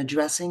any, in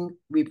addressing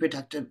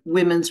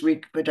women's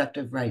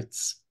reproductive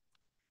rights?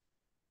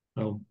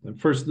 Well,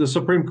 first, the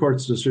Supreme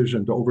Court's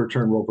decision to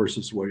overturn Roe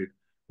versus Wade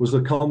was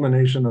the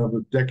culmination of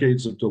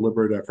decades of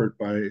deliberate effort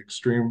by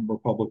extreme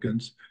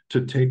Republicans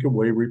to take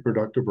away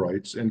reproductive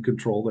rights and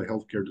control the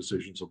healthcare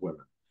decisions of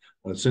women.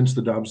 Since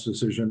the Dobbs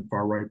decision,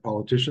 far-right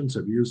politicians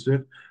have used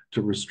it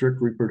to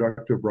restrict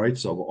reproductive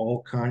rights of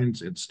all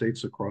kinds in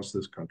states across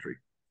this country.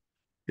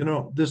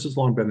 This has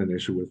long been an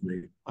issue with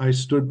me. I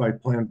stood by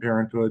Planned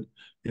Parenthood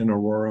in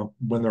Aurora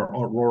when their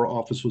Aurora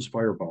office was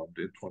firebombed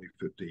in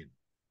 2015.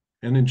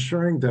 And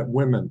ensuring that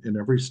women in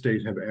every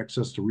state have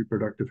access to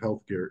reproductive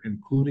health care,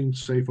 including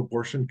safe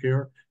abortion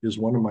care, is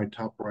one of my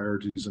top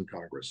priorities in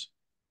Congress.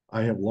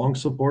 I have long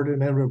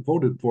supported and have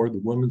voted for the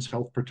Women's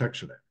Health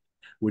Protection Act,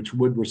 which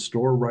would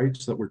restore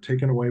rights that were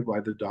taken away by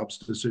the Dobbs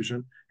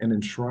decision and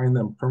enshrine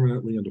them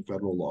permanently into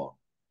federal law.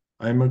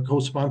 I am a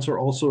co-sponsor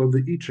also of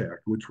the EACH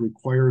Act, which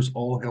requires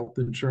all health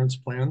insurance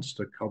plans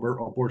to cover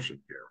abortion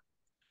care.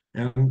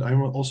 And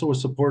I'm also a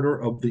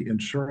supporter of the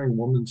Ensuring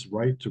Women's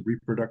Right to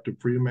Reproductive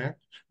Freedom Act,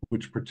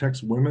 which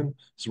protects women's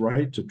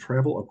right to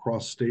travel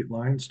across state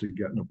lines to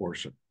get an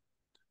abortion.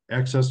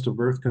 Access to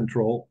birth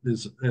control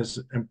is as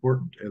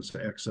important as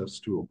access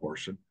to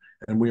abortion.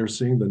 And we are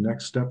seeing the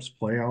next steps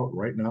play out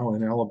right now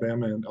in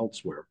Alabama and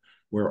elsewhere,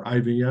 where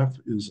IVF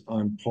is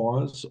on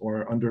pause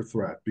or under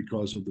threat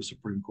because of the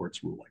Supreme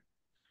Court's ruling.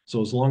 So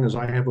as long as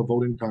I have a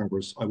vote in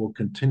Congress, I will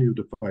continue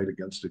to fight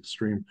against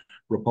extreme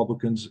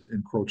Republicans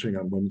encroaching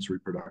on women's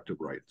reproductive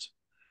rights.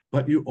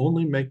 But you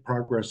only make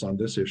progress on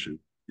this issue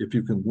if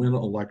you can win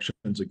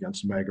elections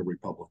against MAGA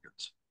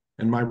Republicans.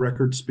 And my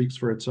record speaks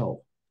for itself.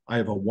 I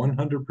have a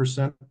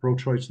 100%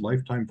 pro-choice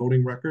lifetime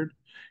voting record,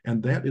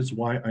 and that is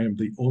why I am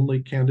the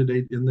only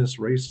candidate in this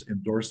race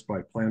endorsed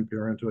by Planned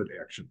Parenthood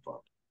Action Fund.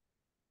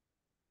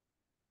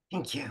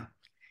 Thank you.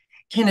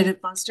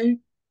 Candidate Foster,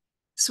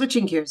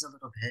 switching gears a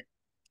little bit,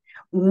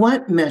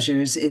 what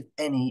measures, if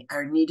any,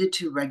 are needed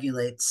to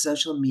regulate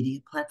social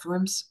media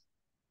platforms?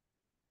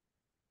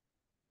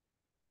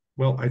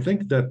 Well, I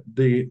think that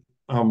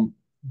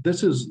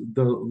this is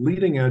the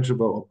leading edge of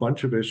a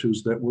bunch of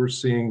issues that we're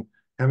seeing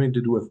having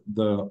to do with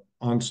the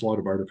onslaught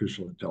of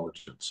artificial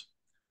intelligence.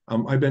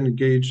 I've been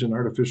engaged in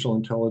artificial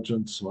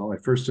intelligence. Well, I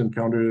first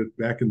encountered it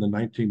back in the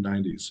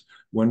 1990s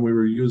when we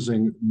were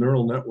using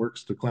neural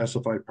networks to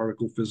classify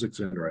particle physics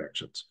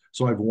interactions.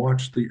 So I've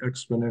watched the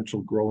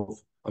exponential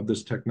growth of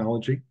this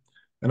technology.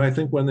 And I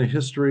think when the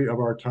history of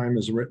our time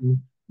is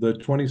written, the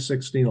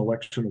 2016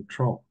 election of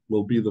Trump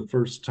will be the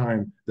first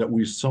time that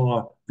we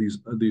saw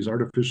these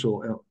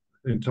artificial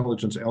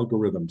intelligence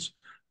algorithms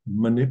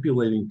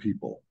manipulating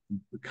people,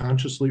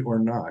 consciously or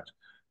not,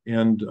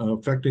 and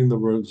affecting the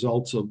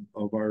results of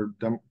our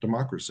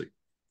democracy.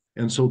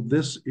 And so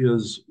this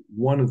is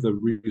one of the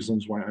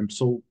reasons why I'm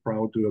so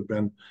proud to have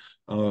been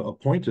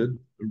appointed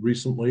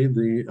recently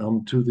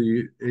to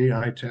the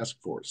AI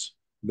task force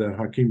that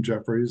Hakeem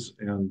Jeffries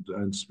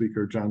and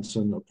Speaker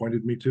Johnson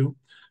appointed me to.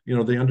 You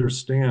know, they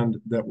understand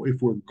that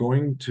if we're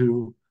going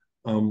to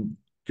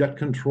get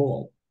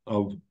control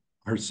of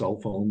our cell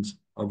phones,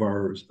 of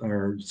our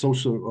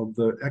social, of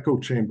the echo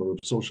chamber of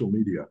social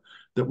media,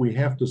 that we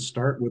have to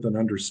start with an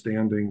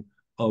understanding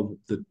of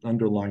the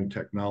underlying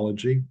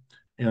technology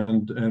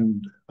and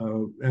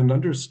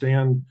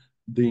understand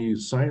the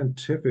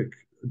scientific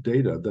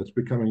data that's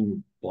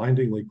becoming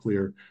blindingly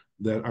clear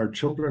that our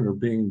children are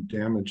being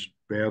damaged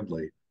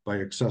badly by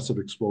excessive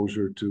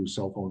exposure to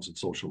cell phones and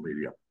social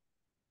media.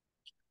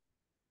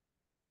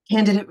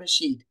 Candidate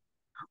Rashid,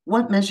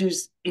 what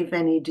measures, if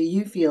any, do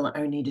you feel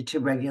are needed to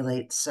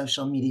regulate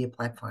social media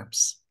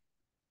platforms?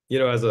 You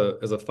know, as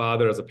a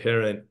father, as a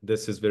parent,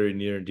 this is very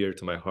near and dear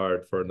to my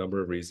heart for a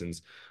number of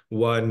reasons.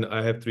 One,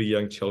 I have 3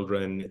 young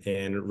children,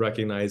 and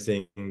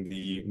recognizing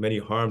the many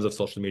harms of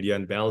social media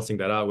and balancing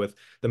that out with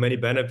the many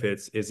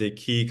benefits is a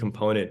key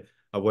component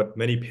of what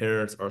many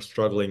parents are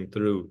struggling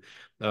through.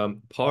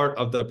 Part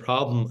of the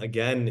problem,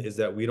 again, is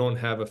that we don't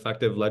have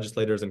effective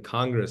legislators in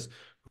Congress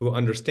who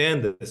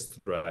understand this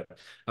threat.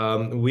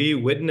 We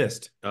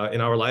witnessed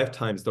in our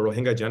lifetimes the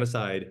Rohingya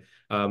genocide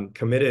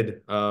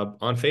committed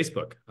on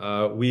Facebook.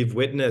 We've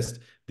witnessed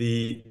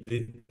the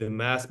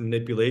mass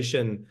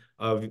manipulation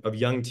of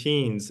young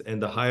teens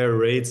and the higher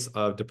rates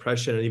of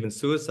depression and even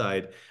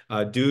suicide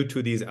due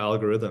to these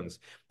algorithms.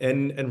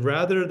 And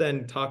rather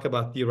than talk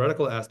about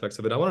theoretical aspects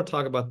of it, I want to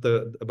talk about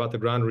the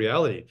ground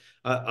reality.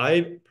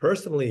 I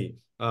personally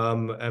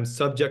am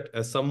subject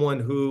as someone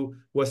who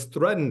was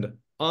threatened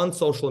on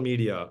social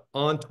media,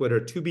 on Twitter,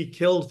 to be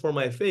killed for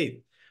my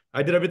faith.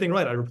 I did everything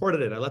right. I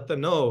reported it. I let them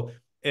know.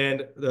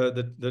 And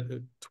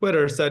the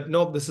Twitter said,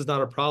 no, this is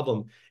not a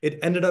problem. It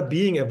ended up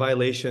being a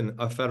violation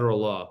of federal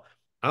law.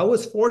 I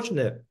was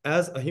fortunate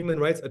as a human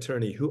rights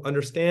attorney who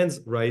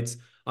understands rights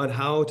on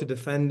how to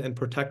defend and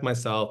protect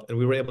myself. And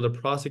we were able to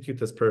prosecute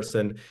this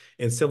person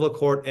in civil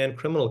court and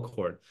criminal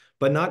court.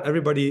 But not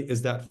everybody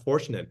is that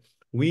fortunate.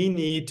 We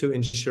need to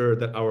ensure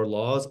that our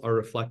laws are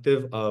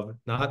reflective of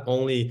not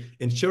only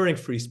ensuring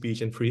free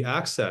speech and free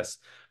access,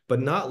 but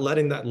not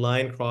letting that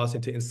line cross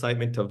into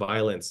incitement to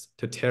violence,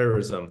 to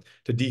terrorism,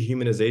 to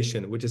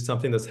dehumanization, which is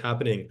something that's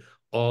happening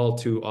all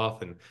too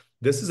often.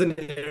 This is an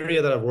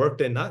area that I've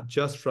worked in, not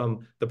just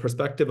from the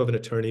perspective of an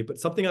attorney, but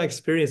something I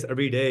experience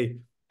every day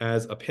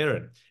as a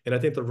parent. And I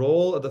think the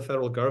role of the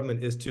federal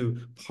government is to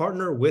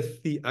partner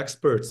with the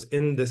experts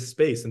in this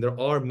space. And there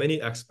are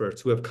many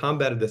experts who have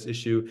combated this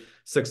issue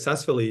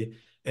successfully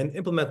and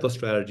implement those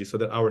strategies so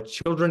that our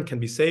children can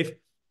be safe,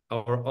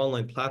 our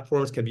online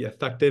platforms can be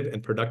effective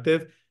and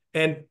productive,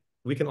 and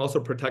we can also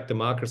protect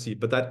democracy.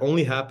 But that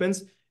only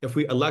happens if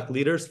we elect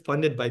leaders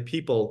funded by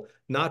people,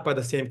 not by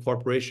the same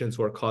corporations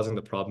who are causing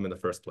the problem in the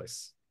first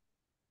place.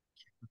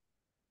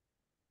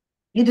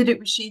 Candidate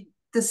Rashid,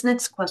 this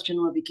next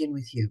question will begin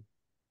with you.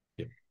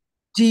 Yeah.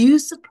 Do you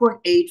support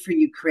aid for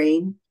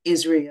Ukraine,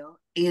 Israel,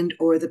 and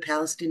or the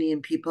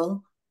Palestinian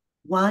people?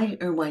 Why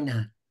or why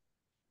not?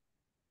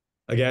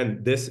 Again,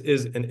 this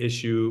is an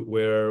issue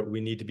where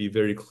we need to be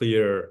very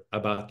clear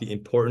about the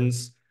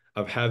importance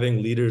of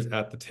having leaders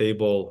at the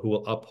table who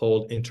will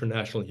uphold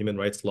international human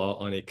rights law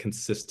on a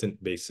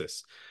consistent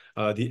basis.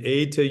 The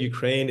aid to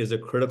Ukraine is a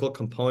critical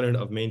component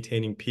of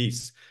maintaining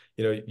peace.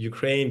 You know,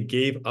 Ukraine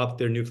gave up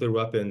their nuclear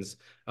weapons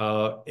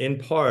in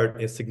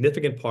part, in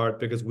significant part,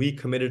 because we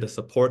committed to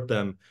support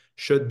them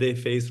should they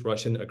face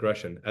Russian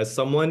aggression. As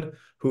someone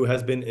who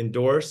has been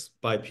endorsed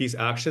by Peace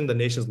Action, the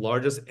nation's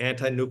largest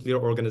anti-nuclear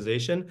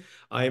organization,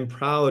 I am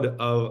proud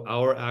of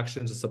our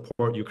actions to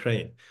support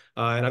Ukraine.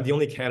 And I'm the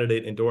only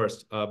candidate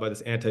endorsed by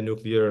this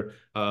anti-nuclear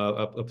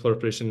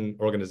proliferation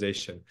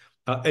organization.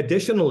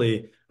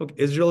 Additionally, look,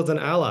 Israel is an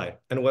ally.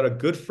 And what a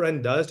good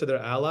friend does to their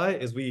ally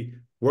is we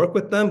work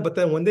with them, but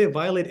then when they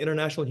violate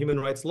international human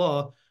rights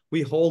law,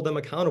 we hold them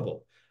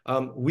accountable.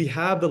 We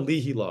have the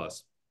Leahy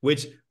laws,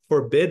 which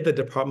forbid the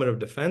Department of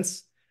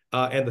Defense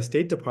and the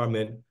State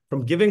Department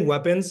from giving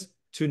weapons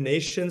to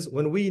nations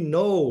when we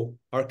know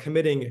are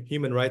committing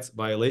human rights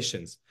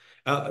violations.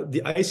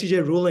 The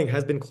ICJ ruling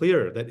has been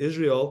clear that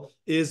Israel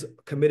is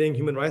committing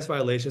human rights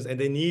violations and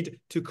they need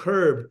to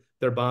curb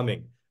their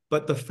bombing.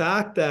 But the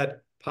fact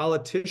that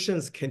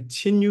politicians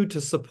continue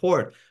to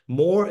support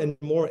more and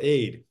more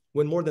aid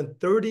when more than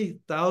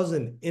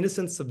 30,000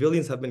 innocent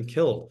civilians have been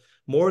killed,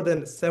 more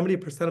than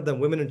 70% of them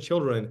women and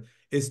children,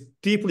 is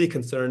deeply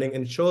concerning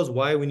and shows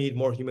why we need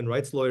more human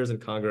rights lawyers in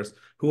Congress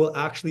who will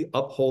actually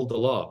uphold the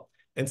law.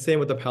 And same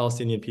with the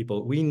Palestinian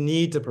people. We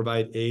need to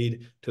provide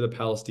aid to the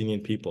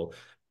Palestinian people.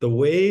 The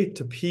way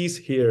to peace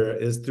here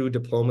is through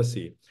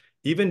diplomacy.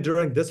 Even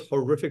during this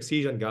horrific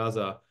siege in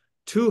Gaza,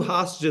 2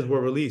 hostages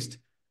were released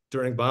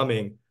during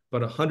bombing,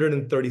 but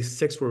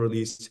 136 were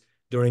released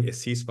during a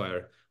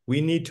ceasefire. We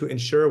need to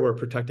ensure we're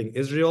protecting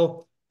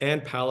Israel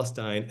and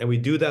Palestine, and we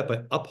do that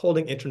by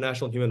upholding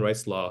international human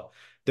rights law,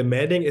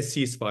 demanding a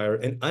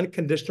ceasefire, an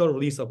unconditional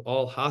release of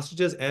all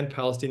hostages and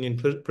Palestinian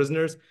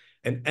prisoners,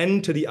 an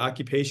end to the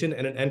occupation,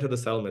 and an end to the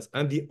settlements.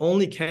 I'm the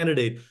only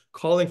candidate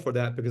calling for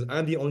that because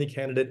I'm the only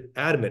candidate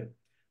adamant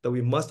that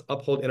we must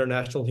uphold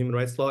international human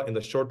rights law in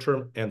the short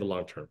term and the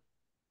long term.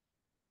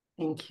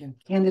 Thank you.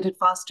 Candidate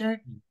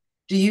Foster,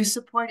 do you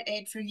support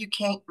aid for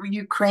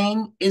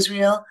Ukraine,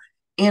 Israel,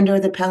 and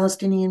or the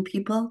Palestinian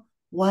people?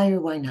 Why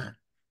or why not?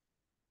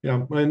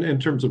 Yeah, in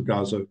terms of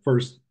Gaza,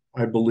 first,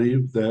 I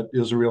believe that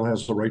Israel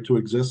has the right to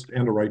exist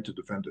and a right to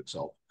defend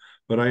itself.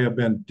 But I have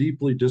been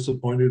deeply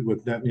disappointed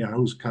with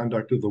Netanyahu's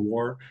conduct of the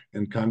war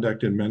and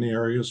conduct in many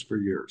areas for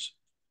years.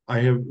 I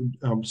have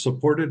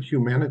supported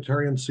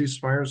humanitarian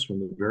ceasefires from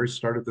the very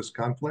start of this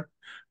conflict.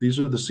 These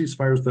are the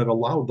ceasefires that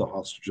allowed the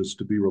hostages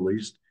to be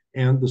released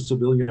and the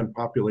civilian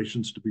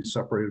populations to be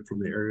separated from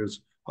the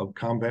areas of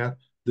combat.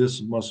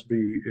 This must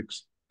be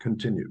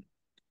continued.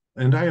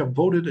 And I have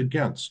voted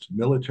against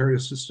military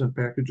assistance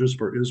packages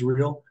for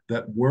Israel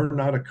that were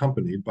not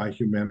accompanied by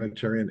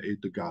humanitarian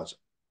aid to Gaza.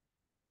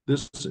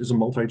 This is a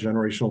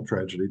multi-generational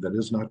tragedy that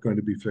is not going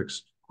to be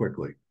fixed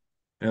quickly.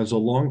 As a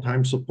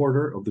longtime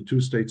supporter of the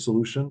two-state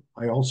solution,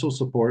 I also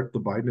support the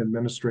Biden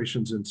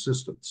administration's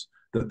insistence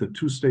that the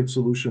two-state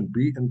solution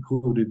be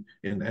included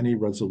in any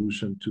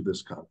resolution to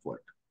this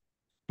conflict.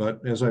 But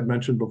as I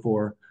mentioned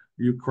before,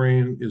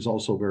 Ukraine is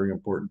also very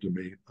important to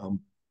me.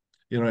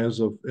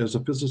 As a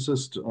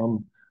physicist,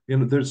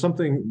 there's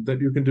something that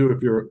you can do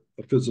if you're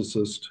a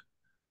physicist,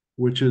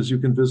 which is you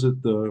can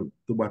visit the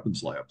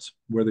weapons labs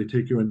where they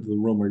take you into the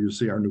room where you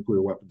see our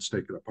nuclear weapons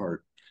taken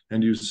apart.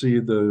 And you see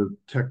the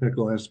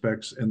technical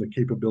aspects and the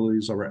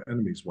capabilities of our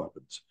enemy's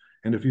weapons.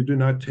 And if you do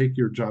not take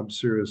your job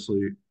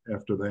seriously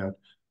after that,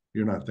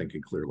 you're not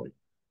thinking clearly.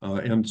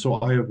 And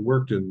so I have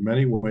worked in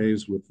many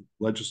ways with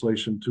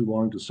legislation too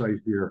long to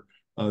cite here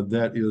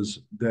that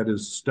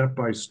is step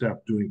by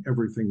step doing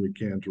everything we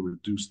can to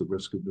reduce the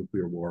risk of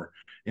nuclear war,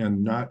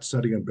 and not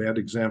setting a bad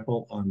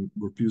example on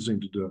refusing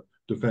to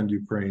defend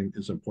Ukraine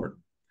is important.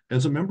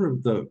 As a member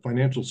of the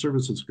Financial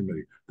Services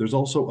Committee, there's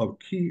also a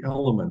key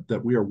element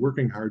that we are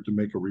working hard to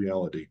make a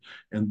reality.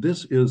 And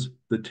this is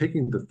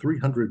taking the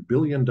 $300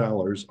 billion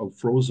of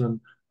frozen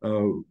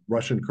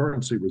Russian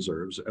currency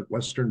reserves at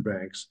Western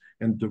banks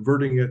and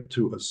diverting it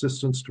to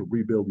assistance to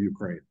rebuild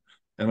Ukraine.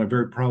 And I'm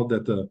very proud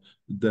that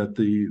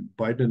the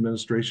Biden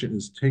administration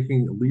is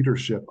taking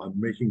leadership on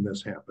making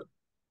this happen.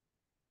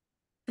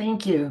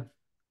 Thank you.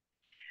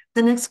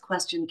 The next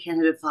question,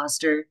 Candidate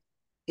Foster,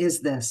 is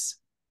this.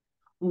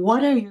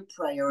 What are your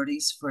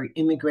priorities for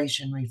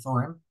immigration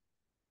reform?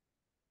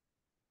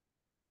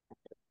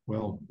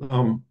 Well,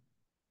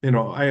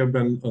 I have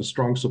been a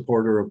strong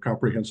supporter of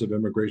comprehensive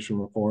immigration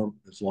reform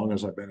as long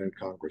as I've been in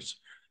Congress.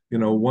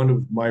 One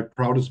of my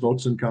proudest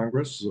votes in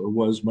Congress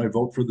was my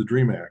vote for the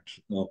DREAM Act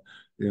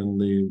in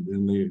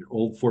the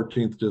old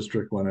 14th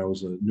district when I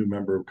was a new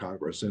member of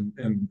Congress,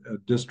 and a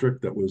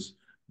district that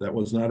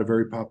was not a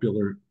very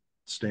popular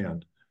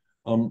stand.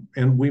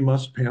 And we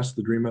must pass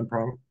the Dream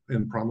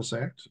and Promise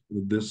Act,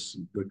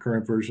 the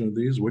current version of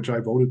these, which I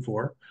voted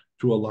for,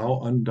 to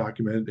allow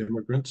undocumented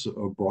immigrants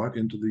brought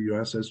into the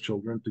U.S. as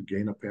children to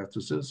gain a path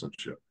to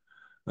citizenship.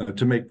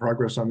 To make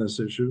progress on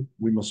this issue,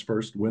 we must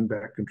first win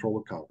back control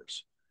of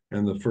Congress.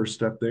 And the first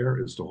step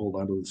there is to hold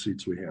on to the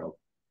seats we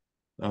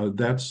have.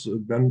 That's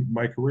been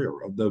my career.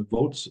 The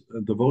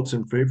votes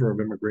in favor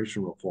of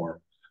immigration reform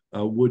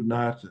would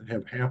not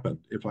have happened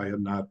if I had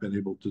not been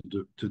able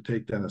to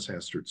take Dennis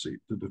Hastert's seat,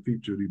 to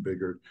defeat Judy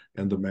Biggert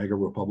and the MAGA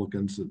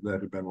Republicans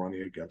that have been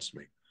running against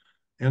me.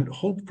 And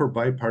hope for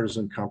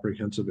bipartisan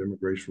comprehensive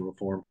immigration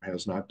reform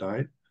has not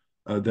died.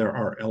 There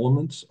are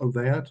elements of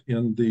that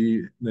in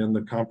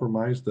the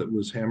compromise that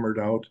was hammered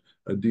out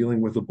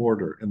dealing with the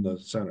border in the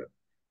Senate.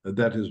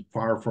 That is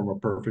far from a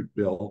perfect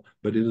bill,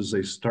 but it is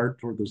a start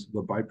toward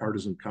the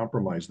bipartisan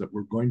compromise that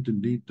we're going to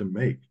need to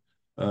make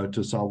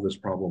to solve this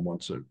problem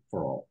once and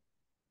for all.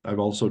 I've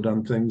also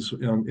done things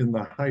in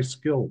the high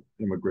skill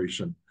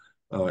immigration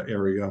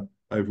area.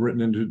 I've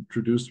written and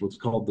introduced what's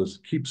called the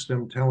Keep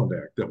STEM Talent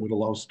Act that would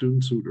allow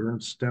students who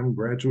earn STEM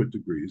graduate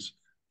degrees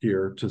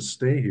here to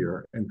stay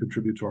here and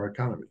contribute to our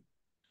economy.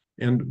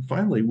 And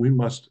finally, we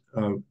must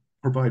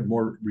provide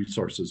more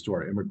resources to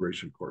our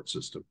immigration court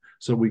system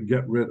so we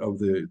get rid of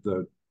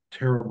the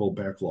terrible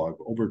backlog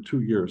over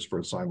 2 years for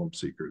asylum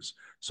seekers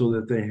so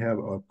that they have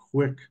a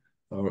quick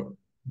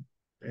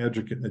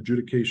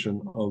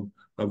adjudication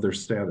of their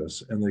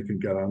status and they can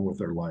get on with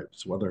their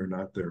lives, whether or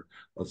not their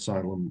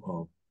asylum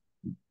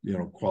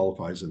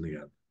qualifies in the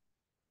end.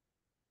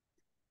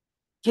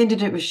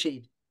 Candidate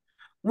Rashid,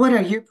 What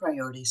are your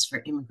priorities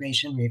for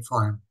immigration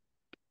reform?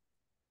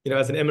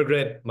 As an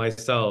immigrant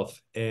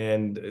myself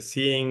and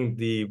seeing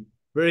the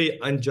very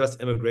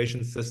unjust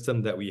immigration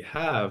system that we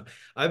have,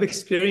 I've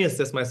experienced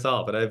this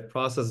myself, and I've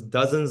processed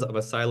dozens of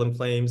asylum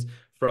claims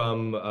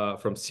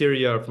from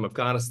Syria, from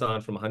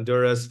Afghanistan, from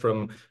Honduras,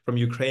 from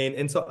Ukraine,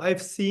 and so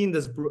I've seen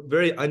this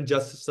very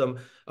unjust system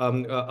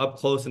up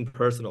close and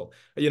personal.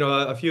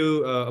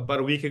 About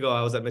a week ago,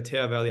 I was at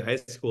Matea Valley High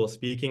School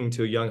speaking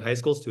to young high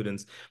school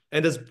students,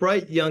 and this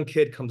bright young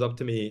kid comes up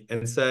to me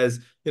and says,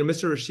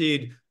 Mr.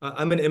 Rashid,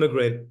 I'm an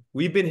immigrant.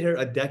 We've been here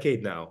a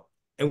decade now,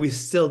 and we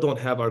still don't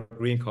have our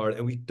green card,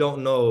 and we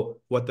don't know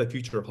what the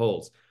future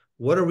holds.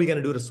 What are we going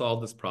to do to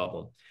solve this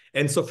problem?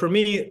 And so for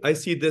me, I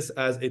see this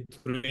as a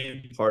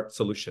three-part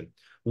solution.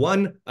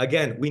 One,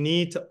 again, we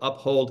need to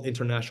uphold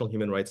international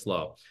human rights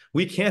law.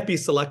 We can't be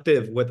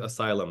selective with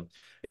asylum.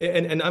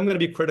 And I'm going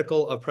to be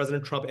critical of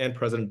President Trump and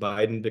President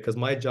Biden because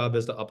my job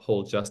is to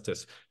uphold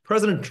justice.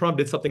 President Trump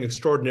did something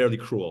extraordinarily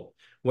cruel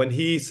when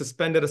he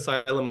suspended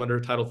asylum under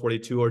Title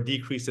 42 or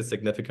decreased it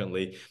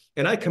significantly.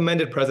 And I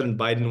commended President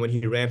Biden when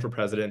he ran for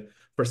president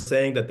for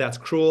saying that that's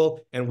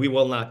cruel and we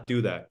will not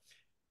do that.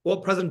 Well,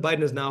 President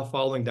Biden is now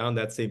following down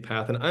that same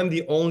path, and I'm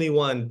the only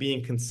one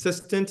being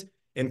consistent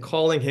in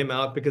calling him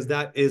out because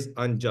that is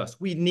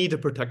unjust. We need to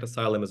protect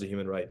asylum as a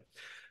human right.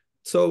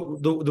 So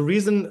the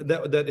reason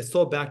that it's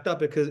so backed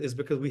up is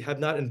because we have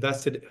not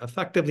invested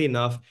effectively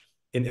enough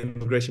in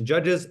immigration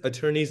judges,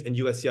 attorneys, and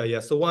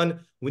USCIS. So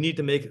one, we need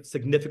to make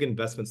significant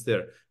investments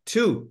there.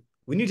 Two,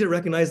 we need to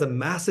recognize the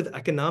massive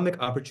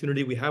economic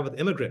opportunity we have with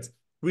immigrants.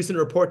 Recent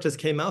report just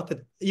came out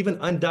that even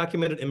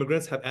undocumented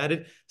immigrants have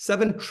added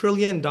 $7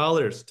 trillion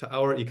to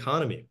our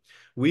economy.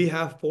 We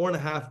have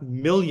 4.5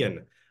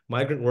 million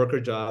migrant worker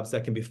jobs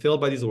that can be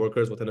filled by these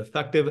workers with an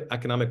effective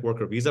economic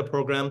worker visa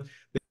program.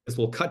 This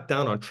will cut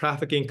down on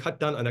trafficking, cut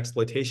down on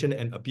exploitation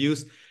and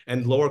abuse,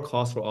 and lower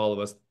costs for all of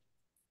us.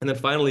 And then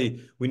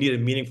finally, we need a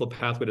meaningful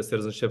pathway to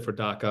citizenship for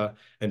DACA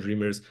and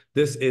Dreamers.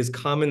 This is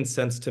common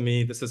sense to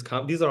me.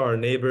 These are our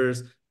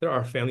neighbors. They're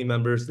our family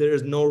members. There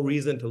is no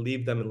reason to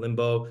leave them in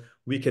limbo.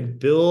 We can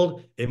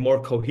build a more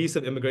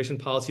cohesive immigration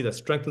policy that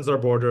strengthens our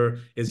border,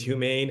 is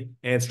humane,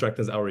 and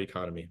strengthens our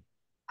economy.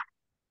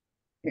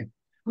 Okay.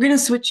 We're going to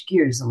switch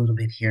gears a little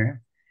bit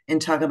here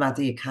and talk about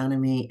the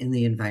economy and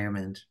the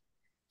environment.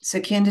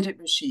 So, Candidate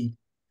Rashid,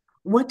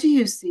 what do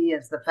you see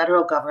as the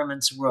federal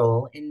government's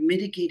role in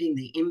mitigating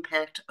the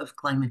impact of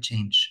climate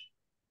change?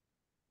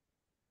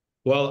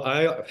 Well,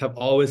 I have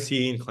always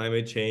seen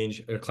climate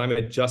change or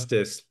climate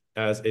justice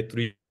as a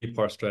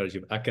three-part strategy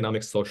of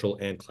economic, social,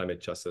 and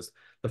climate justice.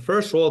 The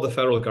first role of the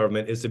federal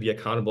government is to be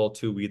accountable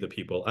to we the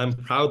people. I'm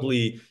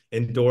proudly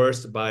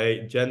endorsed by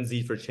Gen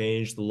Z for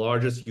Change, the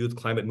largest youth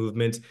climate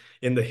movement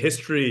in the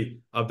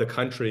history of the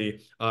country.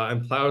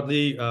 I'm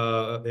proudly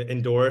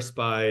endorsed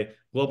by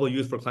Global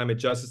Youth for Climate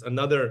Justice,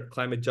 another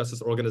climate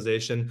justice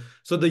organization.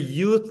 So the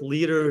youth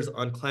leaders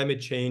on climate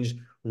change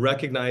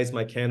recognize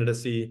my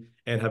candidacy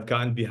and have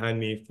gotten behind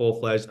me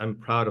full-fledged. I'm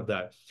proud of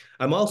that.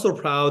 I'm also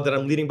proud that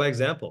I'm leading by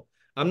example.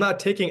 I'm not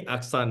taking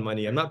Exxon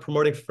money. I'm not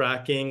promoting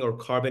fracking or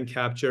carbon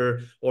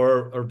capture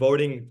or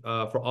voting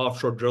for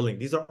offshore drilling.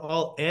 These are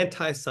all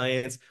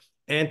anti-science,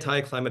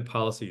 anti-climate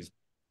policies.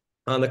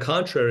 On the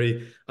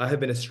contrary, I have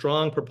been a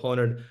strong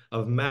proponent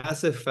of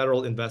massive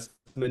federal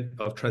investment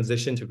of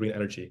transition to green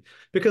energy.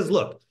 Because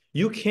look,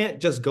 you can't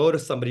just go to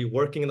somebody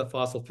working in the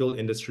fossil fuel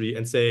industry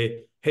and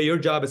say, hey, your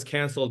job is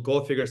canceled,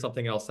 go figure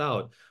something else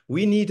out.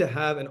 We need to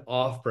have an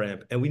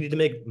off-ramp and we need to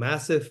make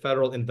massive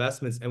federal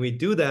investments. And we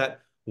do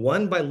that,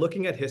 one, by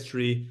looking at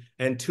history,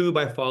 and two,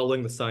 by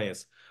following the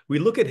science. We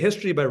look at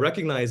history by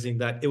recognizing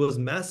that it was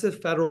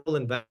massive federal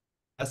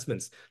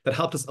investments that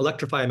helped us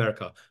electrify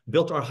America,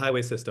 built our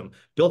highway system,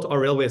 built our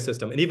railway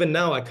system. And even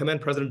now, I commend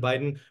President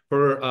Biden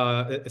for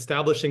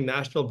establishing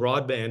national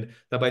broadband,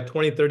 that by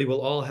 2030, we'll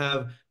all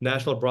have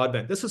national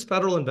broadband. This is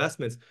federal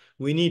investments.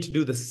 We need to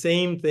do the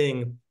same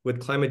thing with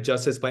climate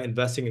justice by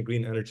investing in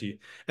green energy.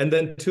 And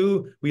then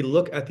two, we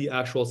look at the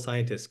actual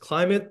scientists.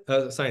 Climate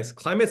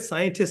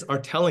scientists are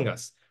telling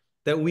us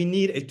that we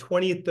need a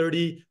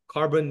 2030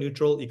 carbon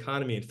neutral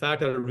economy. In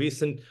fact, at a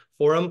recent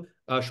forum,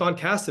 Sean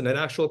Casten, an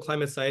actual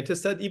climate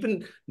scientist, said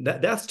even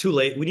that's too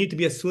late. We need to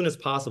be as soon as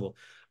possible.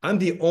 I'm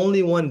the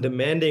only one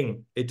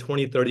demanding a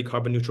 2030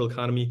 carbon neutral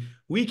economy.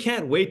 We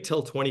can't wait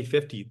till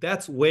 2050.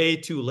 That's way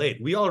too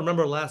late. We all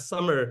remember last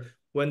summer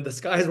when the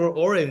skies were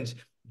orange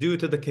due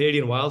to the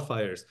Canadian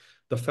wildfires.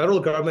 The federal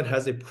government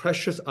has a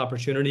precious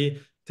opportunity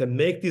to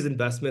make these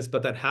investments,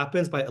 but that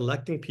happens by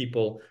electing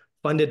people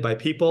funded by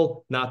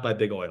people, not by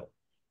big oil.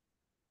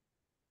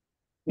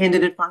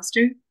 Candidate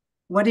Foster,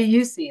 what do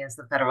you see as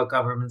the federal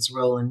government's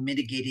role in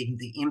mitigating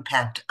the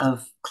impact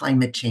of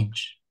climate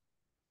change?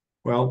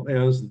 Well,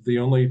 as the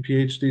only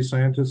PhD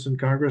scientist in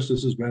Congress,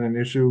 this has been an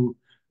issue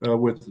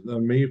with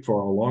me for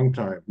a long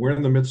time. We're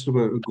in the midst of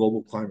a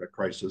global climate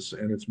crisis,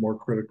 and it's more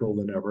critical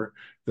than ever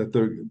that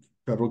the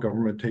federal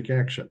government take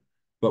action.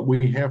 But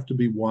we have to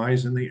be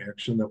wise in the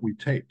action that we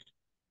take.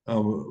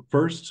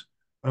 First,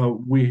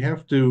 we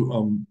have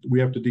to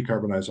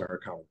decarbonize our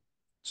economy.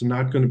 It's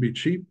not going to be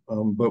cheap,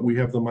 but we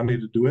have the money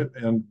to do it.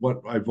 And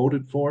what I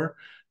voted for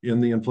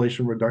in the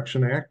Inflation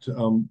Reduction Act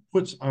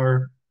puts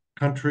our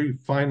country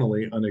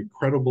finally on a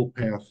credible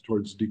path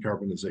towards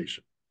decarbonization.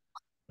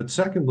 But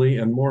secondly,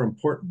 and more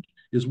important,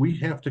 is we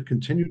have to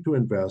continue to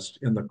invest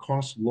in the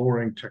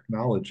cost-lowering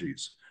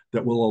technologies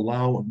that will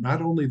allow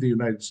not only the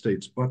United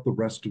States, but the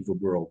rest of the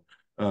world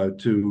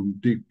to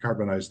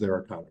decarbonize their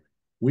economy.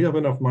 We have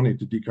enough money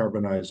to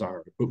decarbonize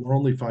ours, but we're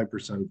only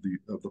 5%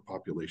 of the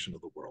population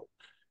of the world.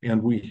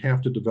 And we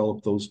have to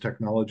develop those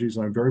technologies.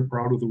 And I'm very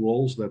proud of the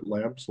roles that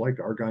labs like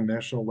Argonne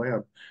National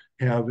Lab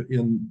have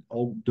in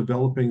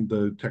developing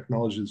the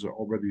technologies that are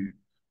already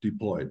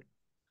deployed.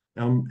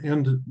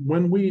 And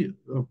when we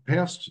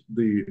passed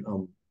the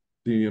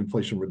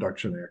Inflation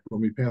Reduction Act,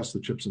 when we passed the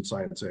CHIPS and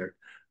Science Act,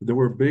 there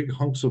were big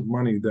hunks of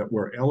money that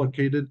were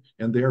allocated,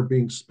 and they are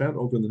being spent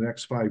over the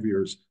next 5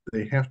 years.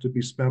 They have to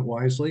be spent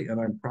wisely,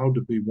 and I'm proud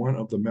to be one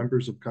of the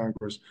members of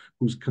Congress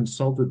who's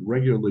consulted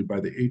regularly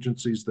by the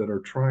agencies that are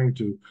trying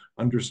to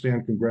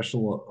understand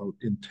congressional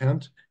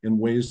intent in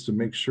ways to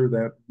make sure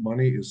that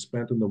money is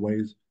spent in the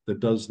ways that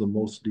does the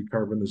most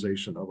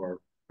decarbonization of our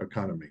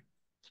economy.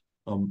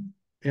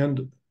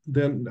 And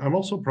then I'm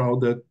also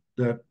proud that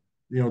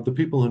the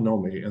people who know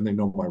me, and they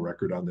know my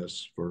record on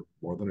this for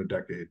more than a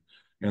decade,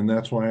 and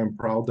that's why I'm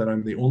proud that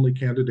I'm the only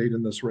candidate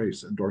in this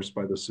race endorsed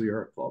by the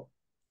Sierra Club.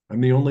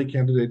 I'm the only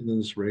candidate in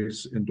this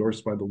race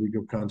endorsed by the League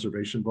of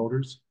Conservation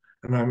Voters,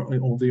 and I'm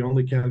the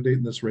only candidate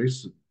in this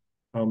race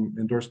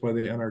endorsed by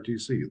the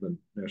NRDC, the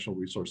National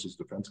Resources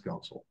Defense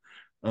Council.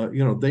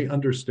 They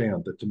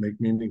understand that to make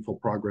meaningful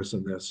progress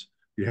in this,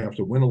 you have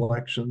to win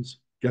elections,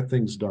 get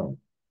things done,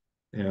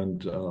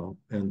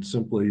 and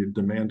simply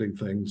demanding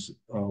things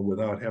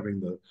without having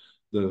the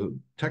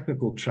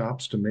technical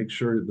chops to make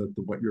sure that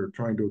what you're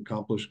trying to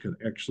accomplish can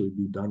actually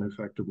be done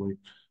effectively,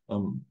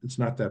 it's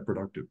not that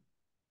productive.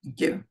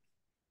 Thank you.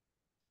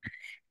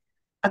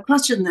 A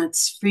question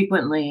that's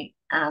frequently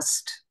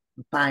asked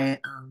by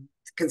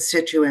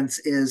constituents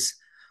is,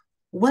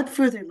 what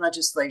further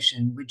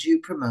legislation would you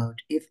promote,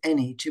 if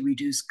any, to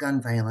reduce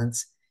gun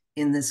violence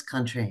in this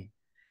country?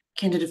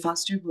 Candidate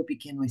Foster, we'll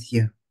begin with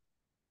you.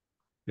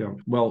 Yeah,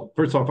 well,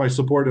 first off, I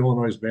support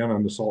Illinois' ban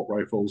on assault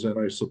rifles, and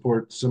I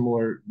support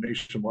similar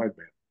nationwide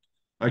ban.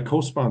 I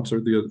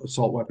co-sponsored the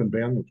assault weapon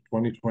ban of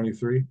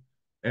 2023,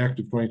 Act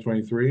of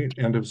 2023,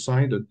 and have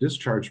signed a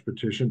discharge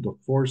petition to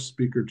force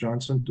Speaker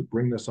Johnson to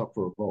bring this up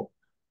for a vote.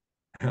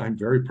 And I'm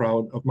very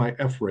proud of my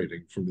F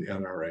rating from the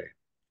NRA.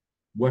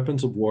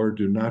 Weapons of war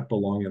do not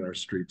belong in our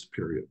streets,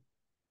 period.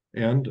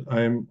 And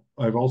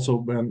I've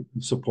also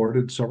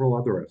supported several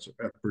other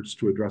efforts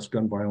to address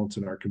gun violence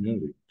in our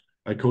community.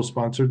 I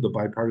co-sponsored the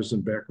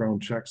Bipartisan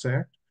Background Checks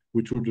Act,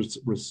 which would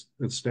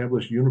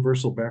establish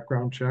universal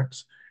background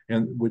checks,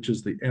 and which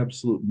is the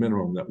absolute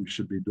minimum that we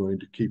should be doing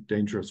to keep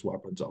dangerous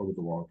weapons out of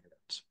the wrong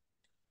hands.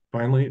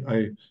 Finally,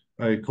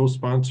 I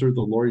co-sponsored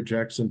the Lori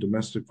Jackson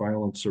Domestic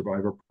Violence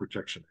Survivor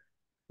Protection Act,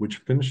 which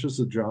finishes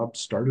the job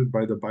started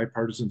by the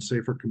Bipartisan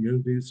Safer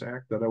Communities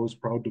Act that I was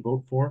proud to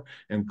vote for,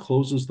 and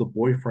closes the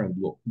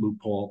boyfriend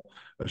loophole,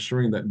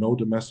 assuring that no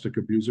domestic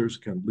abusers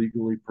can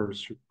legally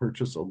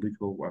purchase a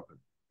lethal weapon.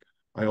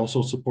 I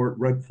also support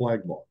red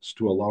flag laws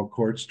to allow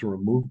courts to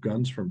remove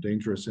guns from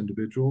dangerous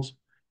individuals,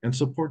 and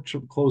support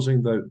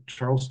closing the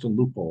Charleston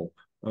loophole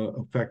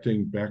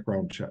affecting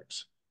background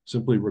checks,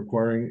 simply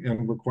requiring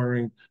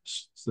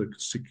the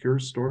secure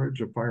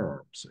storage of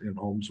firearms in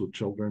homes with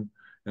children,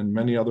 and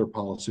many other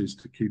policies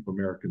to keep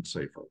Americans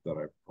safer that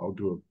I'm proud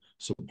to have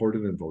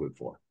supported and voted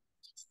for.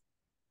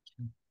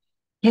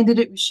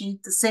 Candidate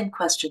Rashid, the same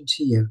question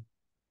to you.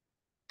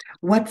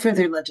 What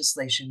further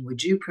legislation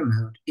would you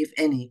promote, if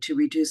any, to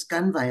reduce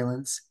gun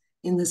violence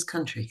in this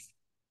country?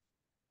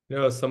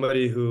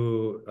 Somebody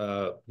who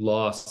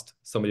lost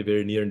somebody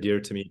very near and dear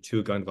to me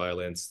to gun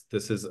violence,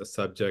 this is a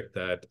subject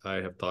that I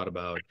have thought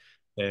about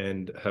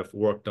and have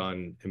worked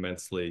on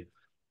immensely.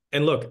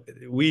 And look,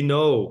 we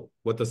know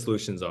what the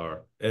solutions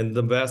are, and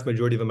the vast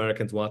majority of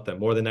Americans want them.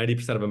 More than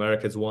 90% of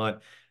Americans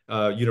want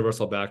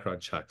universal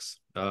background checks.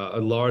 A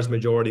large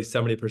majority,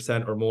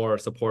 70% or more,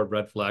 support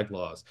red flag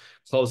laws,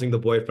 closing the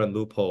boyfriend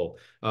loophole,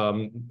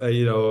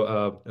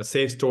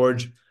 safe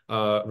storage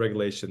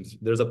regulations.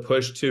 There's a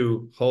push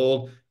to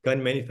hold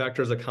gun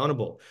manufacturers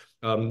accountable.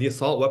 The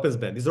assault weapons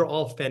ban. These are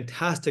all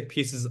fantastic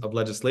pieces of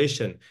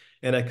legislation,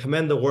 and I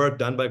commend the work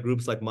done by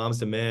groups like Moms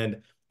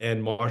Demand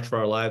and March for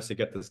Our Lives to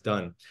get this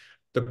done.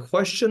 The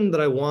question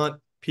that I want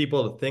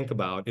people to think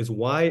about is,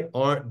 why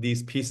aren't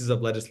these pieces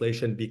of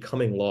legislation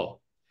becoming law?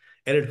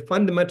 And it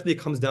fundamentally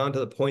comes down to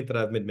the point that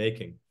I've been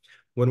making.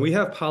 When we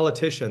have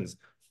politicians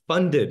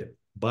funded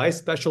by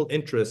special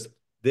interests,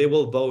 they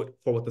will vote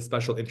for what the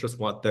special interests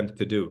want them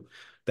to do.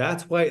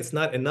 That's why it's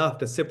not enough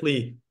to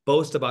simply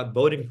boast about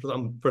voting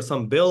for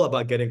some bill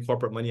about getting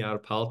corporate money out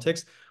of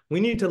politics. We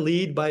need to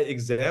lead by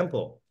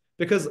example.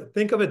 Because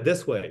think of it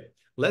this way.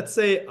 Let's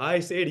say I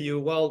say to you,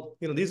 well,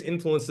 these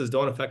influences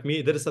don't affect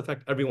me, they just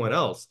affect everyone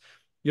else.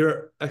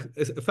 You're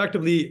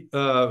effectively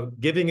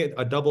giving it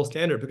a double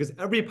standard, because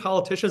every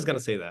politician is going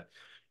to say that.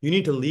 You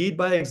need to lead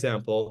by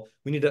example.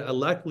 We need to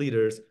elect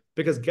leaders,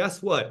 because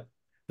guess what?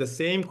 The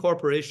same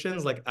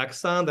corporations like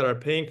Exxon that are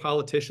paying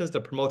politicians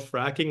to promote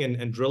fracking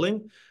and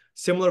drilling,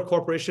 similar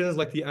corporations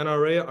like the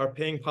NRA are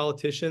paying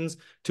politicians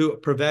to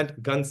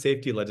prevent gun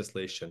safety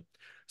legislation.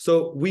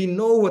 So we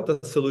know what the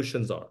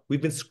solutions are.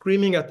 We've been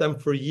screaming at them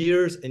for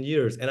years and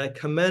years. And I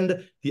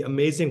commend the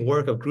amazing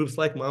work of groups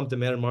like Moms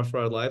Demand and March for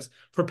Our Lives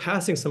for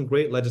passing some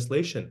great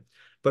legislation.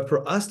 But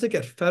for us to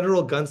get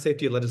federal gun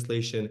safety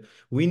legislation,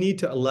 we need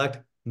to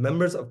elect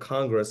members of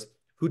Congress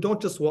who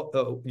don't just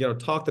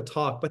talk the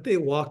talk, but they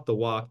walk the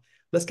walk.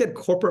 Let's get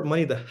corporate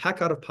money the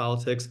heck out of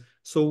politics,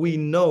 so we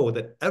know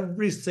that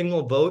every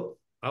single vote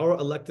our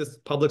elected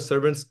public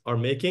servants are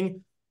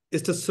making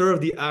is to serve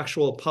the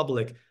actual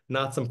public,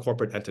 not some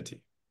corporate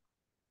entity.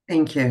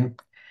 Thank you.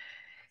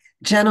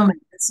 Gentlemen,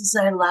 this is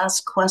our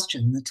last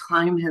question. The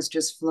time has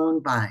just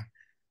flown by,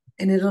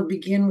 and it'll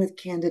begin with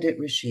candidate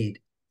Rashid.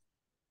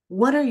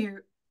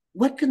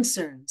 What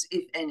concerns,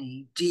 if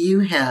any, do you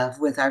have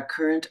with our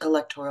current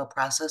electoral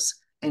process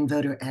and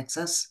voter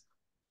access?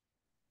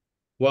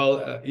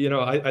 Well,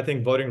 I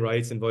think voting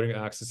rights and voting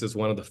access is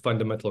one of the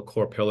fundamental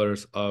core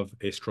pillars of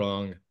a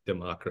strong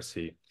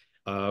democracy.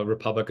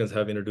 Republicans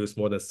have introduced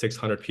more than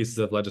 600 pieces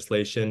of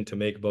legislation to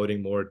make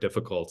voting more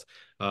difficult.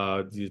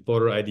 These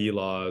voter ID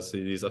laws,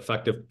 these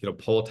effective,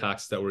 poll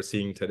taxes that we're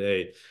seeing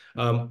today.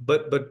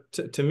 But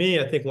to me,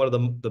 I think one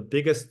of the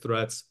biggest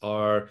threats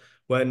are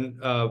when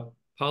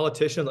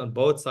politicians on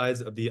both sides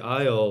of the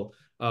aisle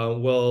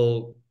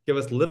will give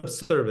us lip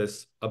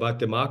service about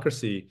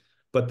democracy,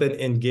 but then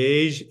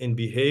engage in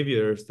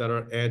behaviors that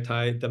are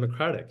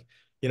anti-democratic.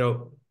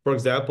 For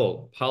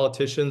example,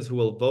 politicians who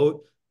will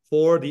vote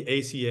for the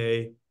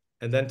ACA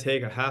and then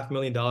take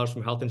 $500,000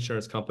 from health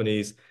insurance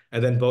companies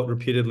and then vote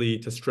repeatedly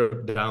to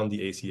strip down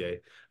the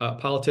ACA.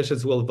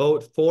 Politicians who will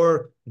vote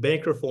for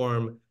bank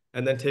reform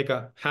and then take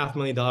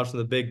 $500,000 from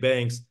the big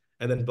banks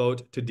and then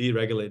vote to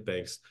deregulate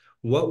banks.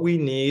 What we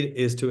need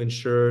is to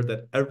ensure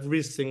that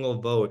every single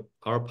vote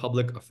our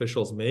public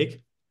officials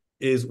make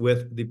is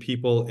with the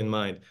people in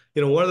mind.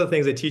 One of the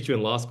things they teach you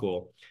in law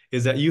school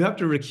is that you have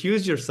to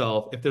recuse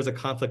yourself if there's a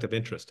conflict of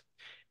interest.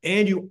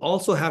 And you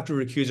also have to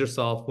recuse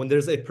yourself when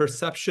there's a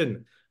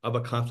perception of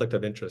a conflict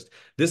of interest.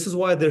 This is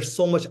why there's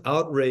so much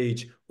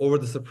outrage over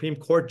the Supreme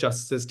Court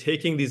justices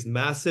taking these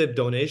massive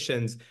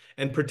donations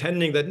and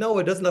pretending that, no,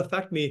 it doesn't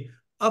affect me.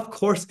 Of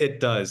course it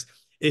does.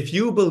 If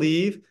you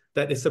believe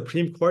that a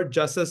Supreme Court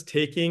justice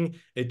taking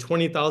a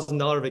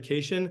 $20,000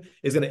 vacation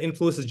is going to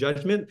influence his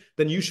judgment,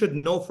 then you should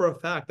know for a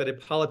fact that a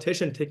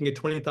politician taking a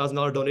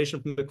 $20,000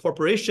 donation from a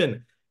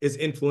corporation is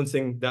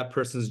influencing that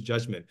person's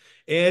judgment.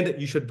 And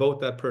you should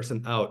vote that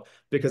person out,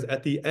 because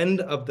at the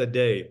end of the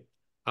day,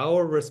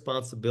 our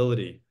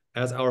responsibility,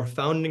 as our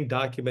founding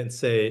documents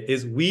say,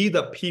 is we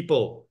the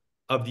people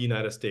of the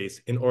United States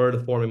in order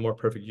to form a more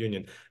perfect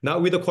union.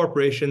 Not we the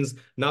corporations,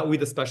 not we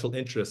the special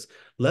interests.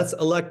 Let's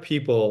elect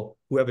people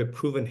who have a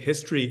proven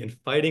history in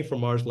fighting for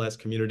marginalized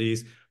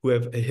communities, who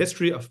have a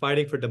history of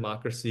fighting for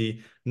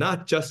democracy,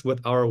 not just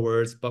with our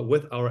words, but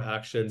with our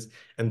actions.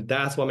 And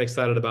that's why I'm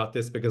excited about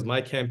this, because my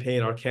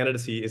campaign, our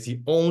candidacy, is the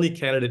only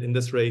candidate in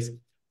this race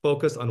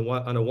focused on a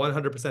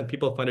 100%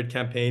 people-funded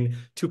campaign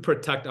to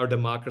protect our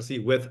democracy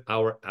with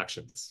our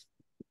actions.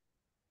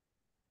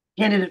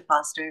 Candidate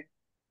Foster,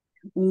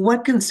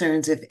 what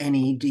concerns, if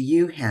any, do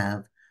you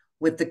have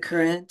with the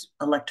current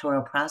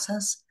electoral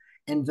process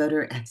and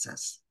voter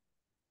access?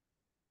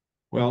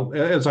 Well,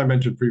 as I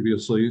mentioned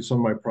previously, some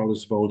of my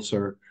proudest votes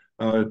are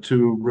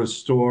to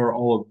restore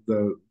all of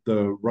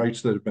the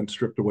rights that have been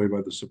stripped away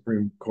by the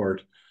Supreme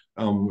Court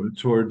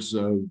towards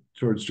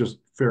just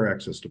fair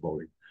access to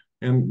voting.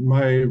 And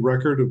my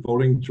record of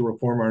voting to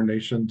reform our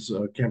nation's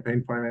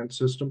campaign finance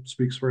system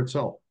speaks for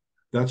itself.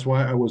 That's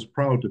why I was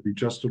proud to be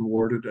just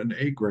awarded an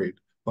A grade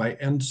by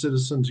End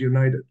Citizens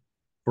United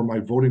for my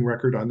voting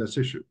record on this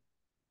issue.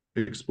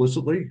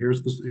 Explicitly,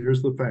 here's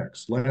the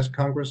facts. Last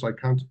Congress, I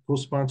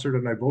co-sponsored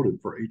and I voted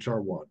for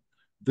H.R. 1.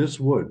 This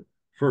would,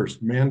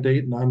 first,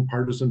 mandate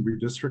nonpartisan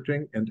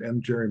redistricting and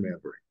end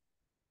gerrymandering.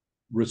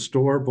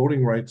 Restore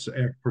Voting Rights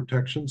Act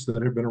protections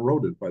that have been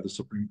eroded by the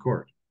Supreme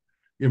Court.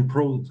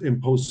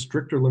 Impose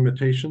stricter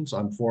limitations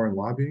on foreign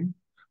lobbying,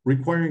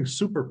 requiring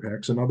super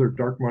PACs and other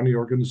dark money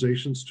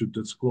organizations to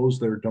disclose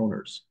their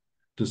donors,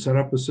 to set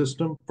up a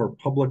system for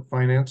public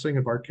financing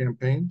of our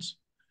campaigns,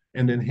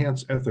 and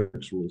enhance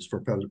ethics rules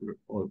for federal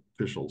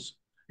officials,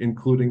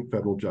 including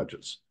federal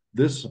judges.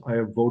 This I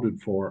have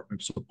voted for,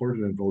 I've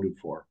supported and voted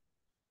for.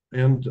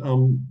 And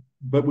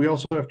but we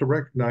also have to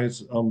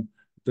recognize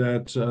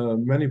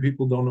that many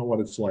people don't know what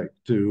it's like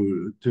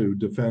to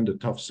defend a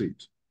tough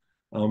seat.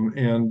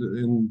 And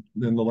in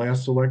the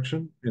last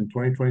election, in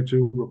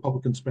 2022,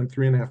 Republicans spent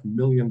 $3.5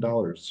 million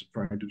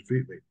trying to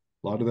defeat me.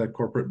 A lot of that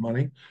corporate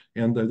money,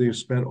 and they've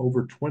spent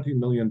over $20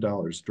 million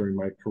during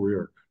my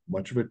career,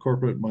 much of it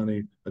corporate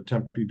money,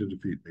 attempting to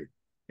defeat me.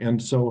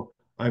 And so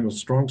I'm a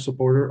strong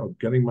supporter of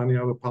getting money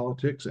out of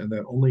politics, and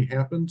that only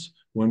happens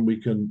when we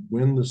can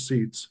win the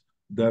seats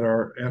that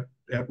are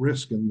at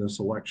risk in this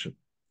election.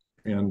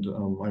 And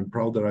I'm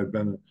proud that I've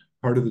been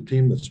part of the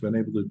team that's been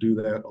able to do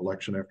that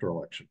election after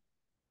election.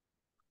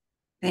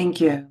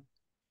 Thank you.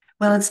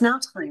 Well, it's now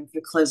time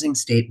for closing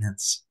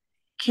statements.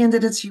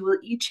 Candidates, you will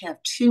each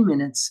have 2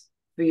 minutes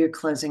for your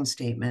closing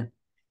statement.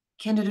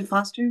 Candidate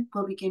Foster,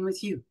 we'll begin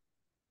with you.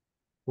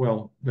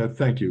 Well,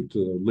 thank you to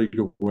the League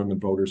of Women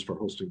Voters for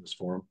hosting this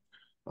forum.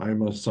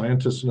 I'm a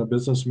scientist and a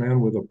businessman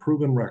with a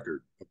proven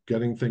record of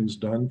getting things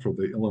done for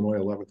the Illinois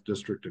 11th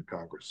District in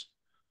Congress.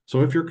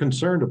 So if you're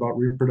concerned about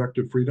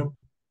reproductive freedom,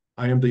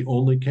 I am the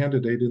only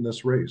candidate in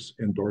this race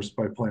endorsed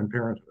by Planned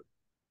Parenthood.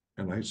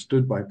 And I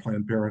stood by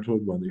Planned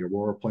Parenthood when the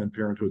Aurora Planned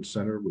Parenthood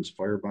Center was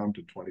firebombed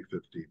in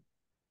 2015.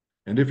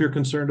 And if you're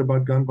concerned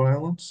about gun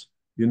violence,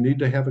 you need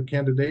to have a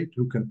candidate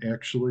who can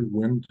actually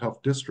win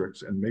tough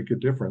districts and make a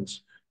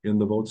difference in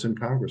the votes in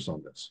Congress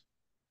on this.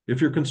 If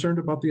you're concerned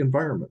about the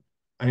environment,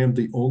 I am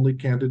the only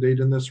candidate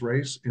in this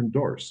race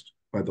endorsed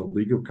by the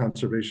League of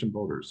Conservation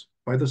Voters,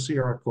 by the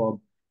Sierra Club,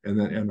 and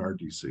the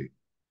NRDC.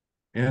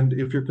 And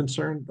if you're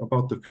concerned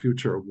about the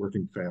future of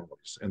working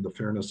families and the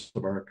fairness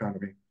of our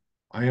economy,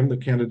 I am the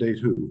candidate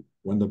who,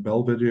 when the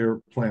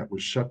Belvedere plant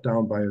was shut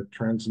down by a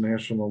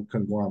transnational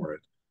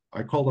conglomerate,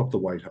 I called up the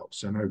White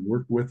House and I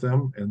worked with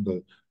them and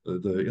the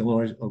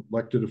Illinois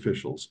elected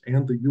officials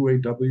and the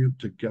UAW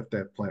to get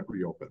that plant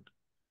reopened.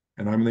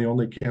 And I'm the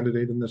only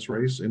candidate in this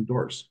race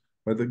endorsed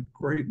by the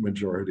great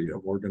majority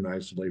of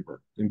organized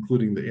labor,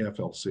 including the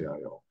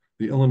AFL-CIO,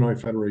 the Illinois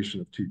Federation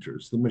of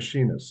Teachers, the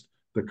machinists,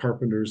 the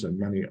carpenters, and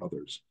many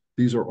others.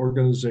 These are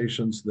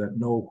organizations that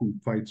know who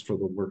fights for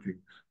the working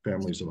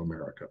families of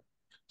America.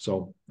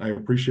 So I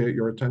appreciate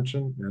your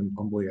attention and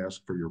humbly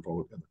ask for your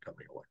vote in the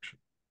coming election.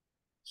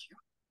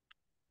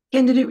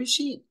 Candidate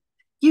Rashid,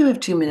 you have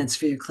 2 minutes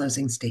for your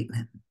closing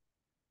statement.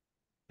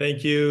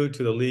 Thank you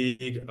to the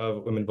League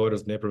of Women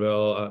Voters of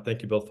Naperville.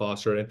 Thank you, Bill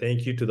Foster, and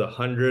thank you to the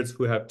hundreds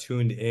who have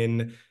tuned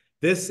in.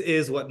 This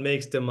is what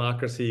makes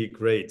democracy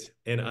great,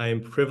 and I am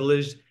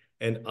privileged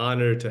and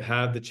honored to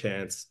have the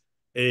chance,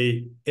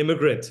 an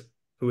immigrant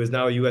who is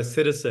now a U.S.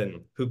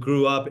 citizen, who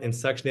grew up in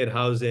Section 8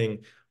 housing,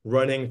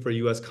 running for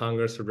U.S.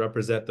 Congress to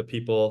represent the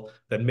people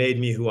that made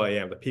me who I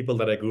am, the people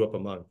that I grew up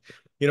among.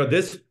 You know,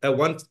 this at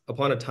once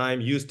upon a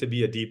time used to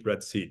be a deep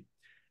red seat.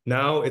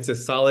 Now it's a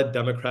solid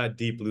Democrat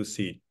deep blue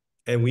seat.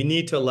 And we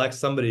need to elect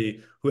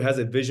somebody who has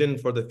a vision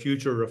for the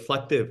future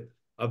reflective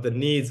of the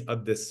needs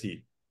of this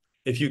seat.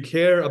 If you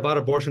care about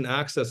abortion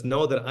access,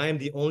 know that I am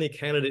the only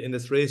candidate in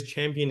this race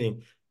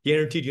championing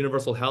guaranteed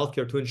universal health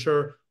care to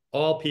ensure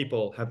all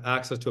people have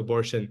access to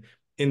abortion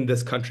in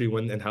this country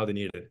when and how they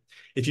need it.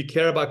 If you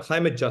care about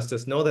climate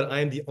justice, know that I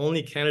am the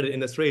only candidate in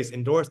this race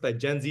endorsed by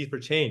Gen Z for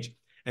Change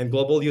and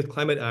Global Youth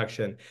Climate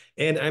Action.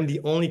 And I'm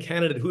the only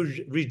candidate who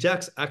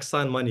rejects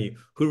Exxon money,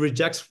 who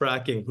rejects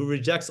fracking, who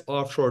rejects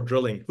offshore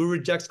drilling, who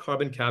rejects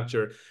carbon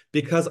capture,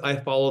 because I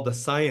follow the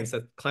science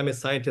that climate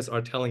scientists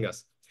are telling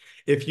us.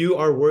 If you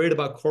are worried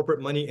about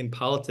corporate money in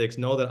politics,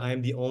 know that I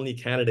am the only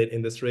candidate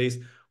in this race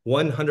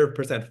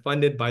 100%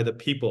 funded by the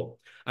people.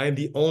 I am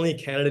the only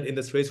candidate in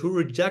this race who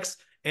rejects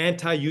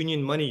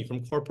anti-union money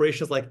from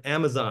corporations like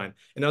Amazon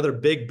and other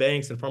big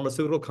banks and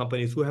pharmaceutical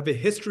companies who have a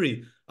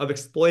history of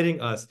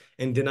exploiting us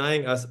and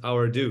denying us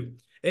our due.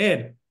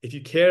 And if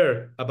you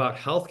care about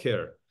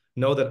healthcare,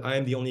 know that I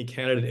am the only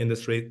candidate in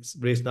this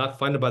race not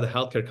funded by the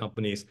healthcare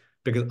companies,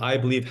 because I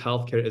believe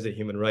healthcare is a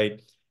human right.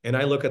 And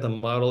I look at the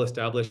model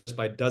established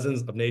by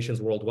dozens of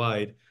nations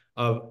worldwide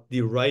of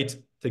the right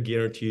to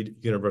guaranteed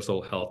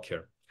universal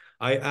healthcare.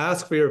 I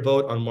ask for your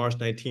vote on March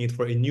 19th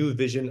for a new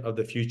vision of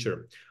the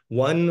future.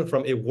 One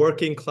from a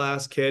working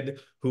class kid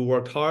who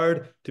worked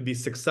hard to be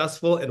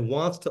successful and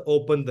wants to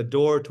open the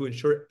door to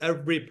ensure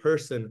every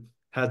person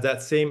has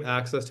that same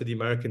access to the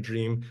American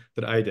dream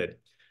that I did.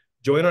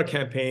 Join our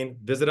campaign,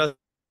 visit us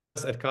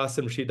at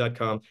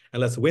QasimRashid.com, and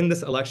let's win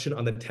this election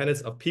on the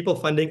tenets of people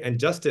funding and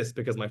justice,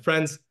 because my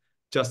friends,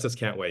 justice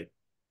can't wait.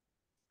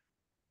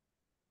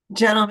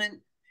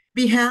 Gentlemen,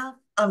 behalf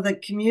of the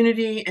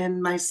community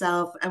and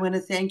myself, I want to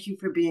thank you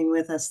for being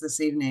with us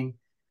this evening.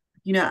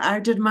 You know, our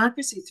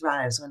democracy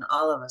thrives when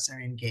all of us are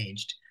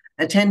engaged.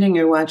 Attending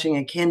or watching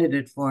a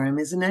candidate forum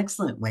is an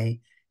excellent way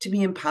to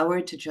be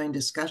empowered to join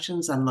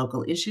discussions on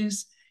local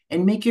issues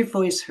and make your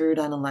voice heard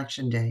on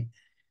Election Day.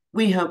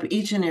 We hope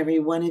each and every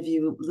one of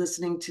you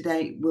listening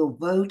today will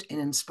vote and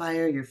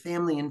inspire your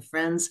family and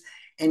friends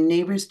and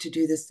neighbors to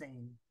do the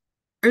same.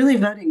 Early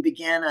voting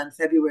began on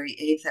February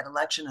 8th at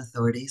election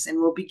authorities and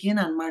will begin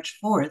on March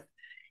 4th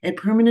at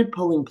permanent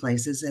polling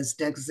places as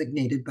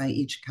designated by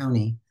each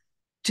county.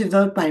 To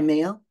vote by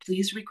mail,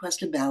 please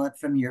request a ballot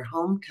from your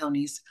home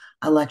county's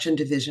election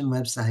division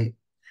website.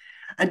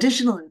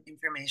 Additional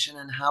information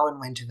on how and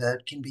when to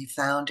vote can be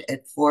found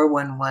at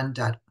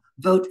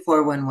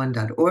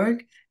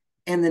vote411.org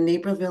and the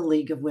Naperville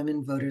League of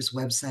Women Voters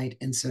website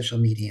and social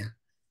media.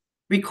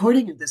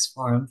 Recording of this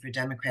forum for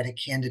Democratic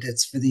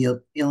candidates for the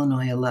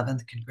Illinois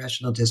 11th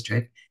Congressional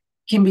District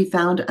can be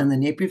found on the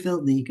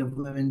Naperville League of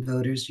Women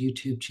Voters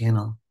YouTube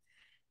channel.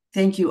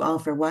 Thank you all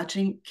for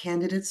watching.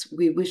 Candidates,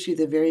 we wish you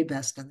the very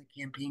best on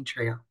the campaign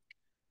trail.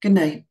 Good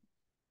night.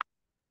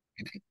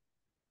 Good night.